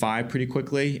up to 5 pretty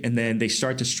quickly, and then they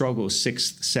start to struggle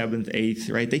 6th, 7th,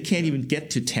 8th, right? They can't even get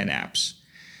to 10 apps.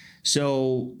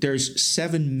 So there's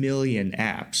 7 million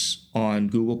apps on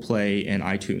Google Play and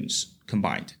iTunes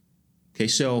combined. Okay,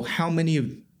 so how many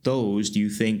of those do you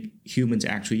think humans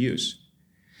actually use?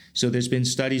 So there's been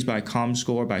studies by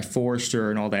ComScore, by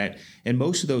Forrester and all that, and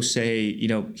most of those say,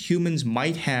 humans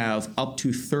might have up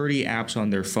to 30 apps on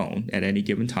their phone at any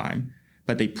given time,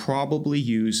 but they probably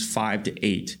use 5 to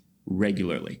 8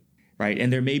 regularly. Right.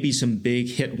 And there may be some big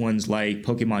hit ones like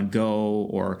Pokemon Go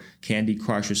or Candy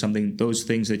Crush or something, those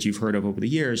things that you've heard of over the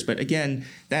years. But again,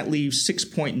 that leaves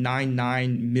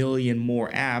 6.99 million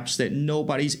more apps that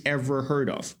nobody's ever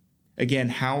heard of. Again,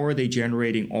 how are they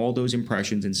generating all those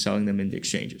impressions and selling them into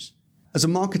exchanges? As a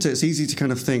marketer, it's easy to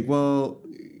kind of think, well,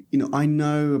 I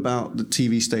know about the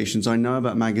TV stations, I know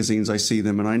about magazines, I see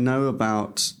them, and I know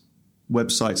about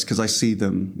websites because I see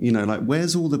them,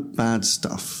 where's all the bad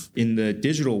stuff? In the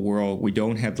digital world, we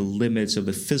don't have the limits of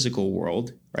the physical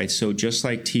world, right? So just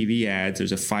like TV ads,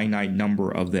 there's a finite number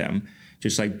of them.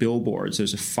 Just like billboards,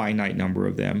 there's a finite number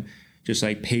of them. Just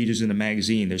like pages in a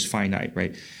magazine, there's finite,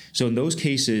 right? So in those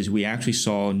cases, we actually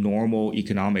saw normal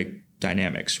economic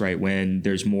dynamics, right? When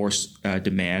there's more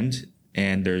demand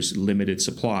and there's limited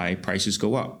supply, prices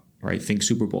go up. Right? Think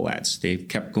Super Bowl ads. They've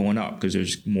kept going up because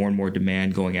there's more and more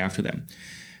demand going after them.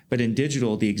 But in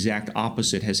digital, the exact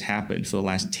opposite has happened for the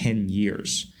last 10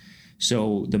 years.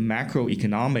 So the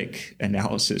macroeconomic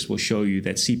analysis will show you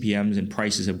that CPMs and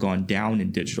prices have gone down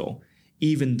in digital,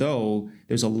 even though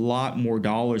there's a lot more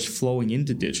dollars flowing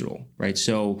into digital, right?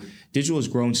 So digital has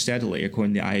grown steadily,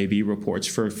 according to IAB reports,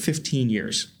 for 15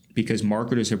 years because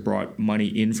marketers have brought money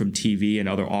in from TV and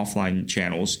other offline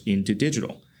channels into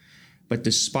digital. But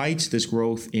despite this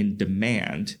growth in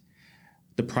demand,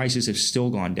 the prices have still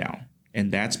gone down.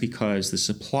 And that's because the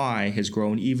supply has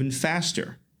grown even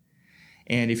faster.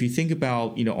 And if you think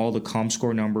about, all the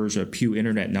ComScore numbers or Pew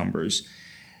Internet numbers,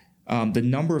 the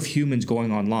number of humans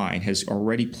going online has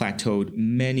already plateaued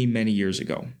many, many years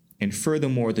ago. And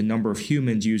furthermore, the number of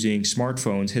humans using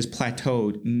smartphones has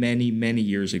plateaued many, many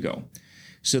years ago.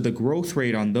 So the growth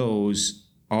rate on those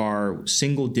are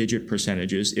single-digit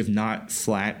percentages, if not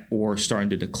flat or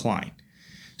starting to decline.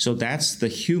 So that's the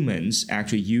humans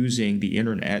actually using the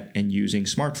internet and using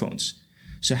smartphones.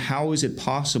 So how is it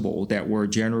possible that we're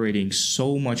generating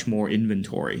so much more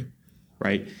inventory,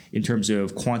 right, in terms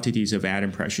of quantities of ad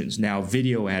impressions, now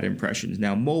video ad impressions,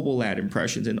 now mobile ad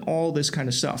impressions, and all this kind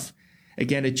of stuff?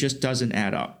 Again, it just doesn't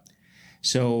add up.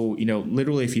 So,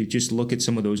 literally, if you just look at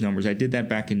some of those numbers, I did that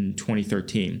back in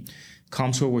 2013.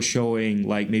 ComScore was showing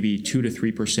like maybe 2 to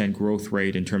 3% growth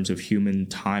rate in terms of human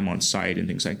time on site and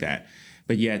things like that.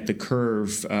 But yet the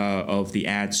curve of the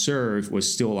ad served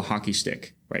was still a hockey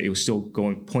stick, right? It was still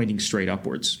pointing straight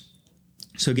upwards.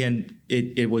 So again,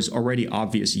 it was already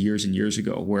obvious years and years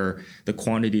ago where the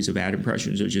quantities of ad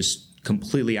impressions are just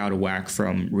completely out of whack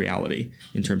from reality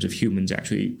in terms of humans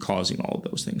actually causing all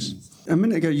of those things. A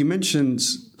minute ago, you mentioned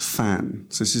FAN.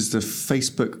 So this is the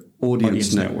Facebook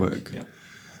Audience Network. Yeah.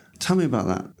 Tell me about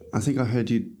that. I think I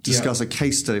heard you discuss a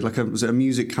case study, was it a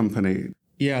music company?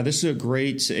 Yeah, this is a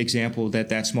great example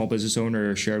that small business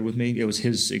owner shared with me. It was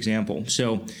his example.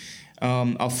 So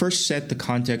I'll first set the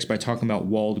context by talking about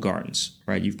walled gardens,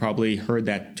 right? You've probably heard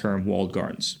that term, walled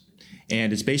gardens.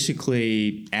 And it's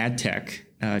basically ad tech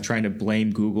trying to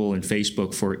blame Google and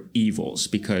Facebook for evils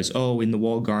because, in the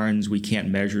walled gardens, we can't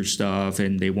measure stuff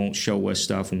and they won't show us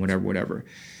stuff and whatever.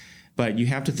 But you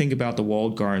have to think about the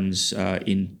walled gardens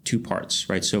in two parts,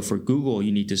 right? So for Google,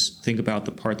 you need to think about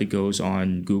the part that goes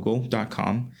on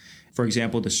google.com. For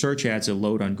example, the search ads that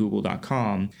load on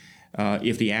google.com,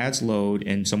 if the ads load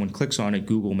and someone clicks on it,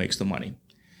 Google makes the money.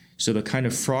 So the kind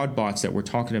of fraud bots that we're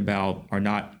talking about are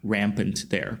not rampant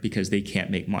there because they can't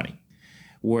make money.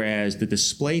 Whereas the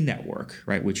display network,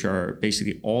 right, which are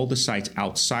basically all the sites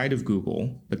outside of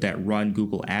Google, but that run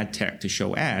Google ad tech to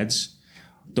show ads,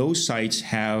 those sites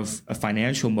have a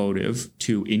financial motive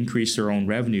to increase their own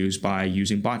revenues by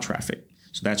using bot traffic.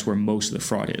 So that's where most of the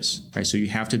fraud is, right? So you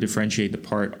have to differentiate the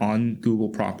part on Google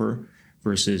proper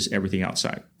versus everything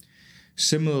outside.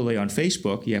 Similarly, on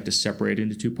Facebook, you have to separate it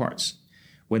into two parts.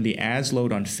 When the ads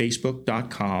load on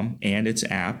Facebook.com and its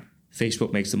app,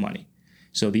 Facebook makes the money.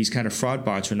 So these kind of fraud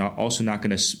bots are also not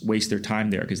going to waste their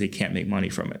time there because they can't make money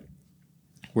from it.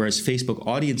 Whereas Facebook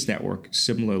Audience Network,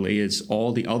 similarly, is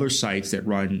all the other sites that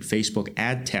run Facebook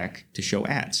ad tech to show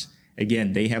ads.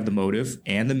 Again, they have the motive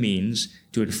and the means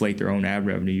to inflate their own ad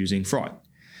revenue using fraud.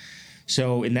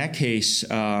 So in that case,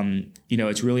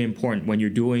 it's really important when you're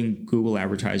doing Google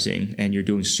advertising and you're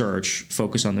doing search,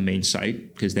 focus on the main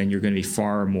site because then you're going to be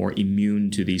far more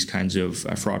immune to these kinds of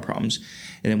fraud problems.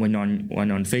 And then when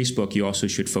on Facebook, you also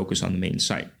should focus on the main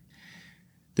site.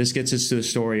 This gets us to the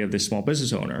story of this small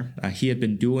business owner. He had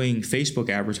been doing Facebook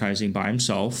advertising by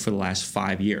himself for the last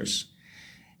 5 years.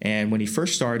 And when he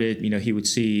first started, he would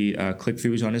see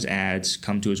click-throughs on his ads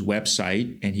come to his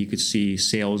website, and he could see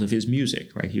sales of his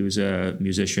music, right? He was a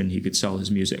musician. He could sell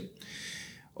his music.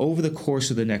 Over the course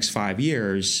of the next 5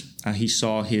 years, he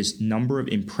saw his number of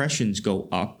impressions go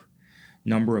up,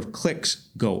 number of clicks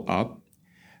go up,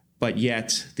 but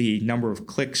yet the number of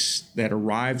clicks that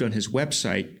arrived on his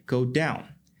website go down.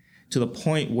 To the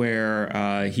point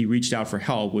where he reached out for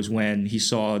help was when he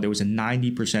saw there was a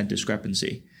 90%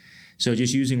 discrepancy. So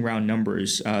just using round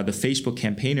numbers, the Facebook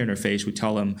campaign interface would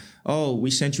tell him,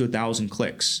 we sent you 1,000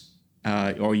 clicks,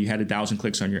 or you had 1,000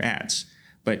 clicks on your ads.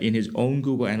 But in his own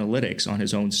Google Analytics on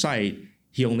his own site,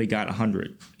 he only got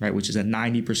 100, right, which is a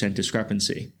 90%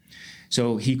 discrepancy.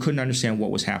 So he couldn't understand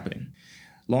what was happening.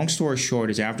 Long story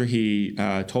short is after he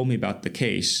told me about the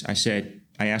case,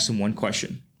 I asked him one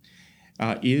question.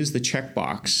 Is the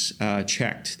checkbox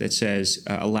checked that says,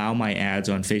 allow my ads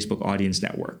on Facebook Audience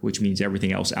Network, which means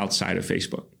everything else outside of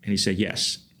Facebook? And he said,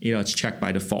 yes. It's checked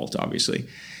by default, obviously.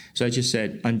 So I just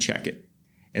said, uncheck it.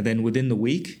 And then within the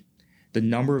week, the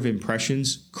number of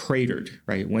impressions cratered,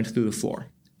 right? It went through the floor.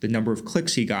 The number of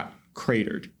clicks he got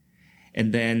cratered.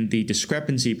 And then the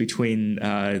discrepancy between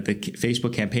the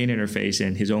Facebook campaign interface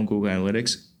and his own Google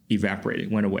Analytics evaporated,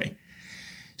 went away.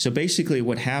 So basically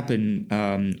what happened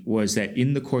was that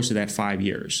in the course of that 5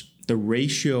 years, the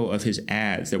ratio of his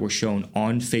ads that were shown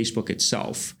on Facebook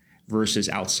itself versus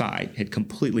outside had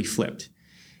completely flipped.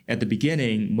 At the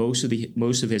beginning, most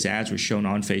of his ads were shown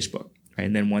on Facebook. Right?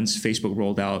 And then once Facebook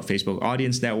rolled out Facebook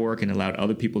Audience Network and allowed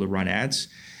other people to run ads,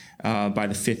 by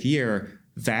the 5th year,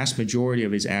 vast majority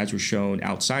of his ads were shown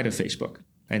outside of Facebook.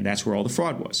 And that's where all the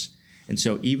fraud was. And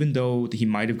so even though he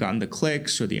might have gotten the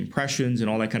clicks or the impressions and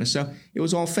all that kind of stuff, it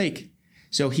was all fake.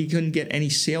 So he couldn't get any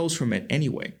sales from it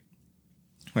anyway.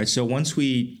 Right. So once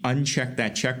we unchecked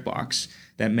that checkbox,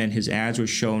 that meant his ads were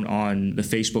shown on the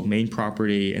Facebook main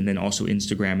property and then also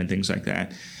Instagram and things like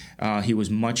that. He was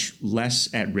much less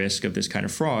at risk of this kind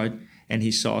of fraud, and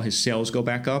he saw his sales go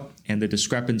back up and the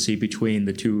discrepancy between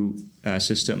the two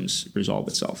systems resolve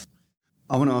itself.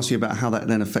 I want to ask you about how that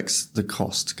then affects the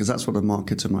cost, because that's what a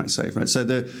marketer might say, right? So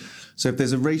if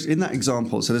there's a ratio in that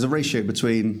example, so there's a ratio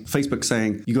between Facebook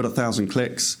saying you got 1,000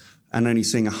 clicks and only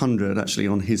seeing 100 actually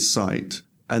on his site.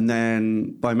 And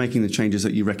then by making the changes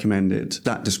that you recommended,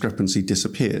 that discrepancy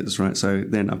disappears, right? So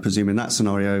then I presume in that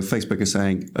scenario, Facebook is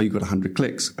saying, oh, you've got 100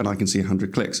 clicks and I can see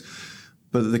 100 clicks.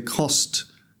 But the cost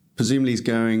presumably is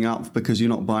going up because you're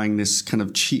not buying this kind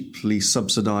of cheaply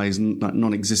subsidized,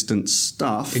 non-existent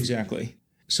stuff. Exactly.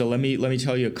 So let me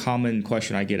tell you a common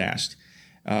question I get asked,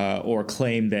 or a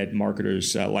claim that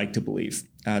marketers like to believe.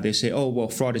 They say, oh, well,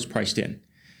 fraud is priced in.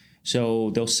 So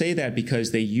they'll say that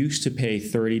because they used to pay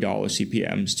 $30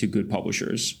 CPMs to good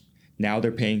publishers. Now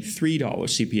they're paying $3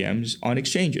 CPMs on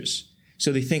exchanges.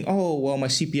 So they think, oh, well, my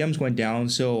CPMs went down,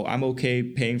 so I'm okay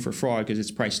paying for fraud because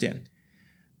it's priced in.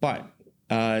 But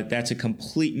that's a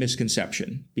complete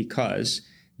misconception, because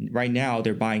right now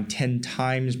they're buying 10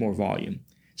 times more volume.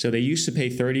 So they used to pay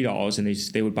 $30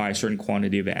 and they would buy a certain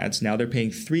quantity of ads. Now they're paying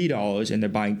 $3 and they're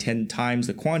buying 10 times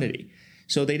the quantity.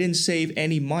 So they didn't save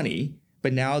any money,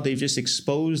 but now they've just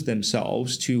exposed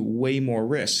themselves to way more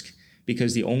risk,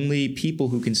 because the only people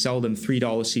who can sell them $3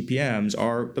 CPMs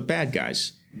are the bad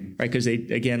guys, right? Because they,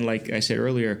 again, like I said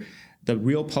earlier, the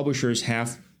real publishers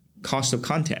have cost of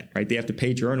content, right? They have to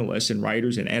pay journalists and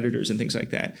writers and editors and things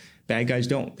like that. Bad guys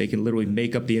don't. They can literally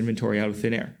make up the inventory out of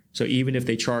thin air. So even if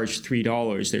they charge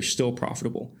 $3, they're still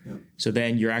profitable. Yeah. So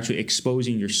then you're actually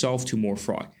exposing yourself to more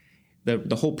fraud.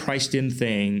 The whole priced in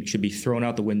thing should be thrown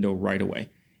out the window right away.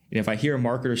 And if I hear a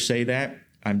marketer say that,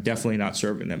 I'm definitely not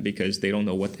serving them, because they don't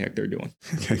know what the heck they're doing.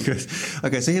 Okay, good.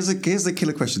 Okay, so here's the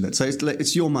killer question then. So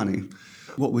it's your money.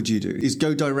 What would you do? Is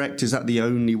go direct, is that the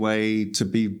only way to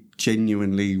be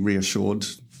genuinely reassured?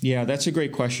 Yeah, that's a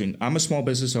great question. I'm a small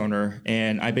business owner,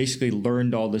 and I basically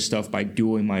learned all this stuff by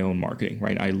doing my own marketing,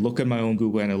 right? I look at my own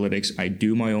Google Analytics. I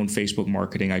do my own Facebook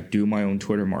marketing. I do my own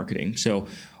Twitter marketing. So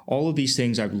all of these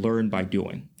things I've learned by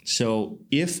doing. So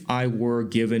if I were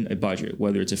given a budget,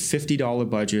 whether it's a $50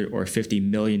 budget or a $50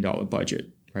 million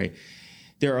budget, right,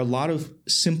 there are a lot of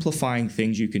simplifying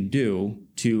things you can do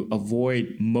to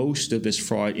avoid most of this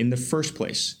fraud in the first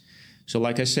place. So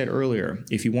like I said earlier,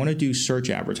 if you want to do search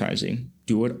advertising,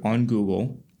 do it on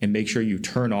Google and make sure you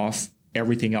turn off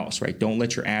everything else, right? Don't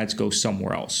let your ads go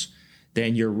somewhere else.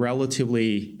 Then you're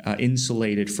relatively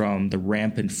insulated from the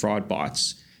rampant fraud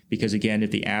bots. Because again,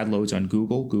 if the ad loads on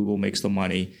Google, Google makes the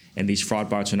money, and these fraud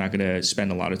bots are not going to spend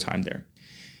a lot of time there.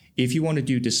 If you want to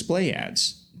do display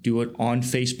ads, do it on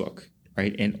Facebook,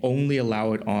 right? And only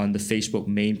allow it on the Facebook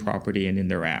main property and in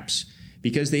their apps,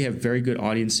 because they have very good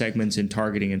audience segments and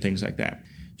targeting and things like that.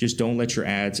 Just don't let your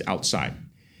ads outside.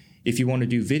 If you want to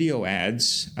do video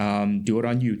ads, do it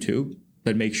on YouTube,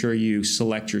 but make sure you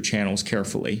select your channels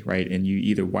carefully, right? And you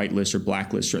either whitelist or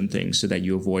blacklist certain things so that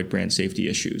you avoid brand safety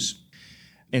issues.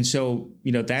 And so,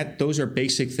 those are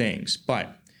basic things.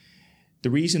 But the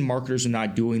reason marketers are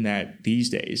not doing that these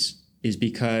days is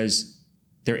because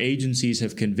their agencies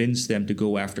have convinced them to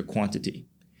go after quantity.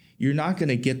 You're not going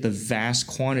to get the vast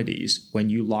quantities when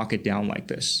you lock it down like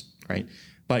this, right?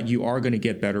 But you are going to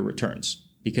get better returns,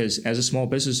 because as a small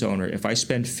business owner, if I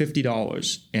spend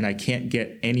 $50 and I can't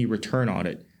get any return on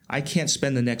it, I can't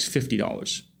spend the next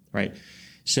 $50, right?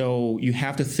 So you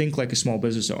have to think like a small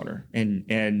business owner and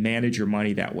manage your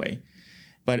money that way.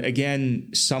 But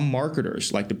again, some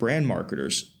marketers, like the brand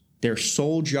marketers, their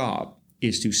sole job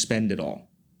is to spend it all.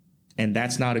 And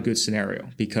that's not a good scenario,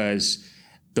 because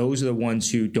those are the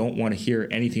ones who don't want to hear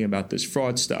anything about this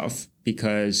fraud stuff,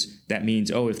 because that means,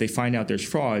 if they find out there's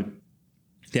fraud,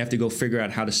 they have to go figure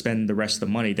out how to spend the rest of the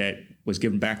money that was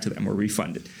given back to them or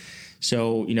refunded.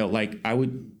 So, I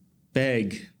would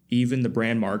beg even the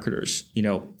brand marketers,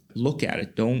 look at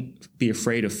it. Don't be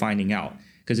afraid of finding out,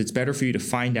 because it's better for you to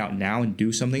find out now and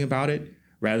do something about it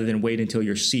rather than wait until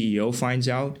your CEO finds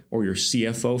out or your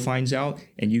CFO finds out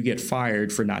and you get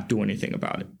fired for not doing anything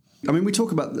about it. I mean, we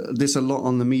talk about this a lot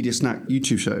on the Media Snack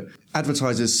YouTube show.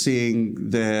 Advertisers seeing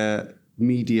their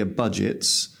media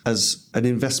budgets as an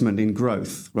investment in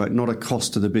growth, right? Not a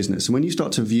cost to the business. And when you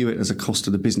start to view it as a cost to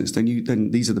the business,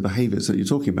 then these are the behaviors that you're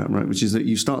talking about, right? Which is that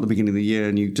you start at the beginning of the year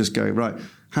and you just go, right,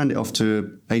 hand it off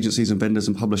to agencies and vendors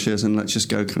and publishers and let's just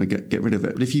go kind of get rid of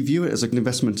it. But if you view it as an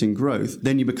investment in growth,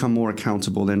 then you become more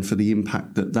accountable then for the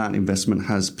impact that investment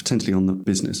has potentially on the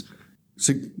business.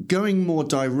 So going more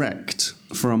direct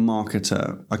for a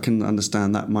marketer, I can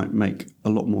understand that might make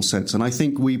a lot more sense. And I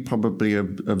think we probably are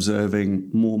observing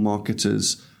more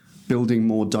marketers building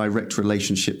more direct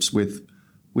relationships with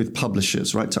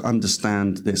publishers, right, to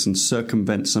understand this and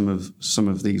circumvent some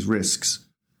of these risks.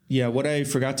 Yeah, what I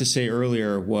forgot to say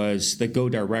earlier was the go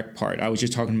direct part. I was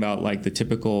just talking about like the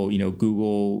typical,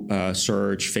 Google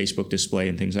search, Facebook display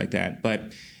and things like that.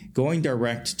 But going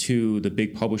direct to the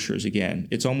big publishers again,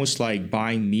 it's almost like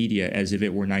buying media as if it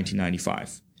were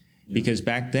 1995. Because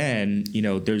back then,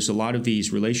 there's a lot of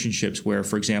these relationships where,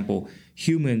 for example,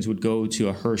 humans would go to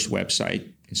a Hearst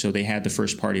website, and so they had the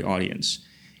first party audience.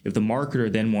 If the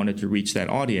marketer then wanted to reach that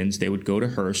audience, they would go to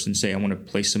Hearst and say, I want to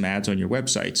place some ads on your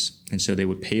websites. And so they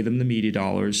would pay them the media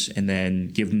dollars and then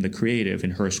give them the creative,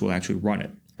 and Hearst will actually run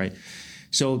it, right?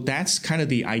 So that's kind of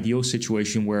the ideal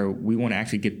situation where we want to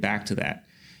actually get back to that.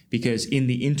 Because in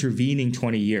the intervening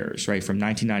 20 years, right, from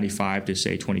 1995 to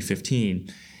say 2015,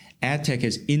 ad tech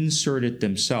has inserted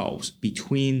themselves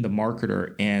between the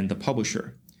marketer and the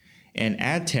publisher. And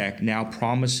ad tech now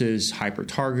promises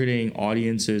hyper-targeting,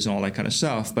 audiences, and all that kind of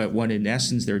stuff. But what in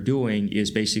essence they're doing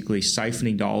is basically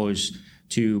siphoning dollars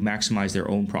to maximize their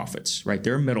own profits, right?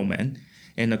 They're middlemen.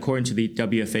 And according to the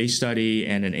WFA study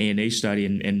and an ANA study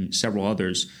and several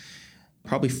others,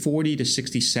 probably 40 to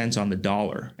 60 cents on the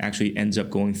dollar actually ends up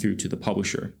going through to the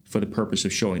publisher for the purpose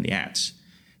of showing the ads.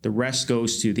 The rest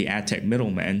goes to the ad tech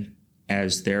middlemen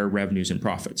as their revenues and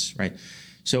profits, right?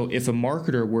 So if a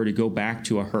marketer were to go back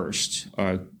to a Hearst,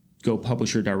 go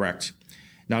publisher direct,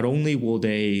 not only will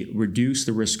they reduce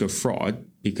the risk of fraud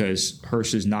because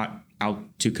Hearst is not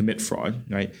out to commit fraud,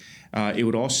 right? It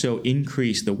would also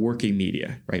increase the working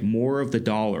media, right? More of the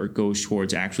dollar goes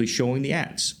towards actually showing the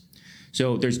ads.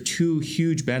 So there's two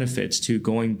huge benefits to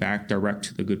going back direct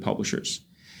to the good publishers.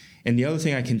 And the other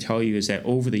thing I can tell you is that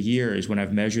over the years, when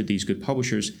I've measured these good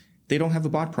publishers, they don't have a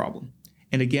bot problem.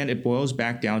 And again, it boils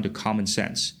back down to common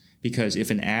sense, because if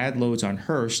an ad loads on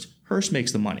Hearst, Hearst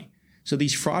makes the money. So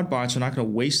these fraud bots are not going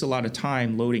to waste a lot of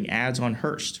time loading ads on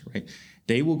Hearst, right?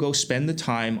 They will go spend the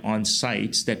time on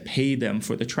sites that pay them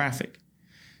for the traffic.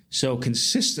 So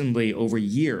consistently over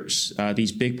years,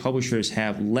 these big publishers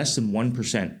have less than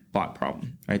 1% bot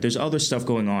problem, right? There's other stuff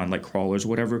going on like crawlers,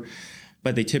 whatever,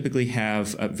 but they typically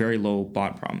have a very low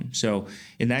bot problem. So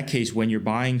in that case, when you're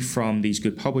buying from these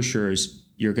good publishers,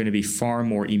 you're going to be far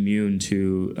more immune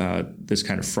to this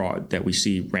kind of fraud that we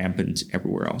see rampant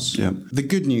everywhere else. Yeah. The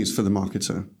good news for the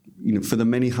marketer, for the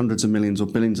many hundreds of millions or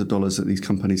billions of dollars that these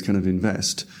companies kind of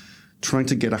invest, trying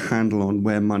to get a handle on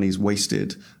where money's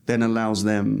wasted then allows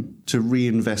them to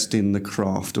reinvest in the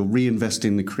craft or reinvest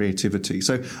in the creativity.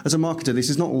 So as a marketer, this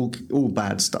is not all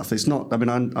bad stuff. It's not,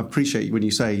 I appreciate when you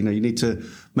say, you need to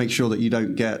make sure that you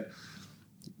don't get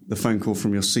the phone call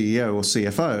from your CEO or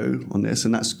CFO on this,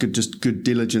 and that's just good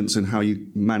diligence in how you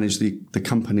manage the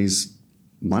company's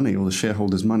money or the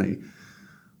shareholders' money.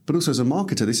 But also as a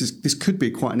marketer, this could be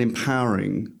quite an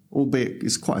empowering, albeit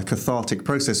it's quite a cathartic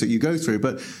process that you go through,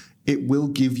 but it will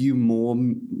give you more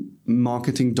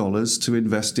marketing dollars to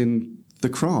invest in the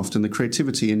craft and the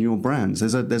creativity in your brands.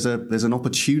 There's an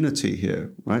opportunity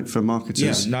here, right, for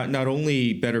marketers. Yeah, not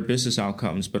only better business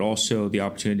outcomes, but also the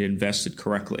opportunity to invest it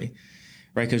correctly.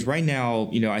 Right, because right now,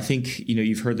 I think,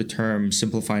 you've heard the term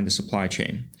simplifying the supply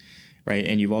chain, right?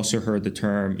 And you've also heard the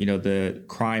term, the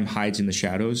crime hides in the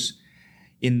shadows.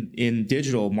 In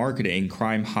digital marketing,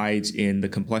 crime hides in the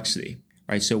complexity,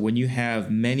 right? So when you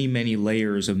have many, many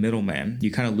layers of middlemen,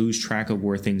 you kind of lose track of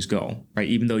where things go, right?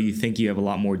 Even though you think you have a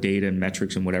lot more data and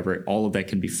metrics and whatever, all of that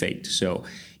can be faked. So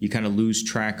you kind of lose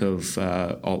track of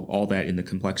all that in the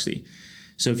complexity.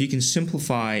 So if you can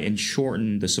simplify and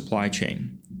shorten the supply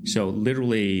chain, so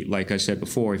literally, like I said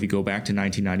before, if you go back to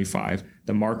 1995,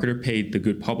 the marketer paid the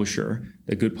good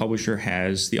publisher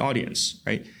has the audience,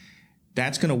 right?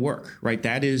 That's going to work, right?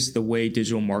 That is the way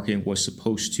digital marketing was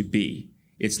supposed to be.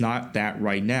 It's not that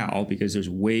right now because there's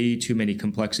way too many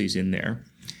complexities in there.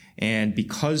 And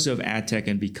because of ad tech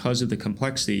and because of the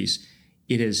complexities,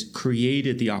 it has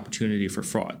created the opportunity for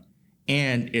fraud,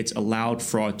 and it's allowed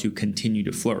fraud to continue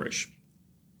to flourish.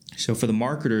 So for the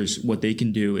marketers, what they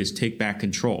can do is take back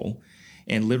control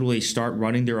and literally start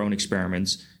running their own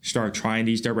experiments, start trying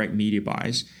these direct media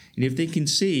buys. And if they can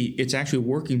see it's actually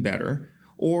working better,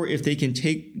 or if they can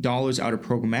take dollars out of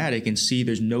programmatic and see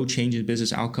there's no change in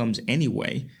business outcomes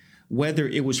anyway, whether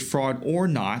it was fraud or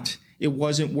not, it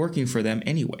wasn't working for them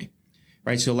anyway,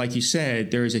 right? So like you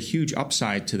said, there is a huge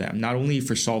upside to them, not only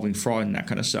for solving fraud and that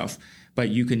kind of stuff, but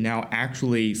you can now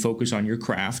actually focus on your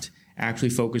craft, actually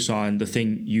focus on the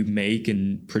thing you make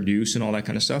and produce and all that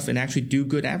kind of stuff, and actually do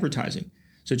good advertising.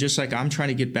 So just like I'm trying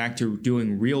to get back to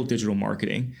doing real digital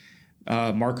marketing,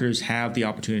 marketers have the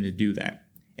opportunity to do that.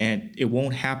 And it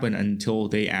won't happen until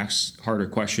they ask harder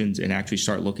questions and actually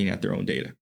start looking at their own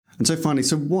data. And so finally,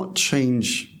 so what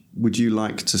change would you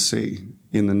like to see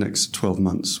in the next 12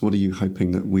 months? What are you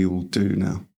hoping that we will do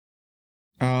now?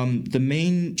 The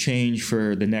main change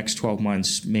for the next 12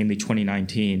 months, mainly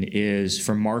 2019, is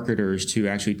for marketers to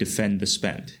actually defend the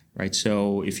spend, right?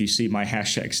 So if you see my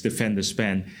hashtags, defend the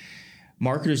spend,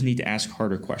 marketers need to ask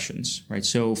harder questions, right?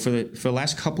 So for the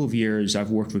last couple of years, I've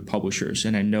worked with publishers,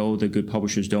 and I know the good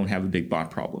publishers don't have a big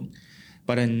bot problem.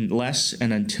 But unless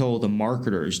and until the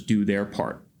marketers do their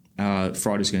part,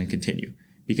 fraud is going to continue.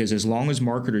 Because as long as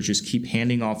marketers just keep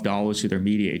handing off dollars to their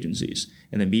media agencies,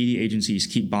 and the media agencies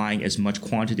keep buying as much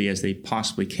quantity as they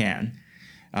possibly can,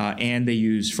 and they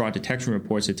use fraud detection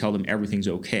reports that tell them everything's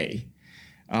okay,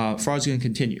 fraud is going to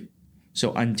continue.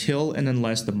 So until and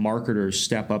unless the marketers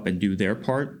step up and do their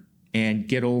part and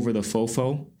get over the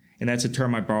FOFO, and that's a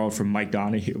term I borrowed from Mike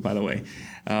Donahue, by the way,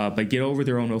 but get over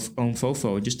their own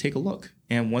FOFO and just take a look.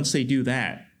 And once they do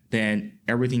that, then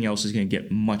everything else is going to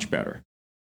get much better.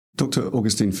 Dr.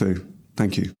 Augustine Fou,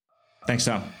 thank you. Thanks,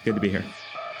 Tom. Good to be here.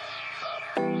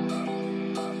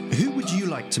 Who would you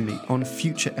like to meet on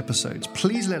future episodes?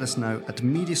 Please let us know at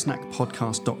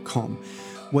mediasnackpodcast.com,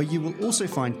 where you will also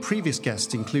find previous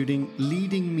guests, including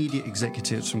leading media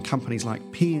executives from companies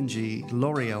like P&G,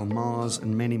 L'Oreal, Mars,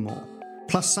 and many more.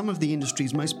 Plus some of the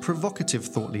industry's most provocative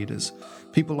thought leaders,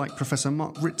 people like Professor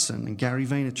Mark Ritson and Gary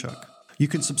Vaynerchuk. You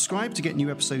can subscribe to get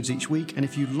new episodes each week, and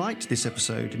if you liked this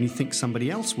episode and you think somebody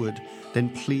else would, then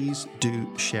please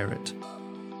do share it.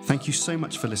 Thank you so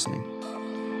much for listening.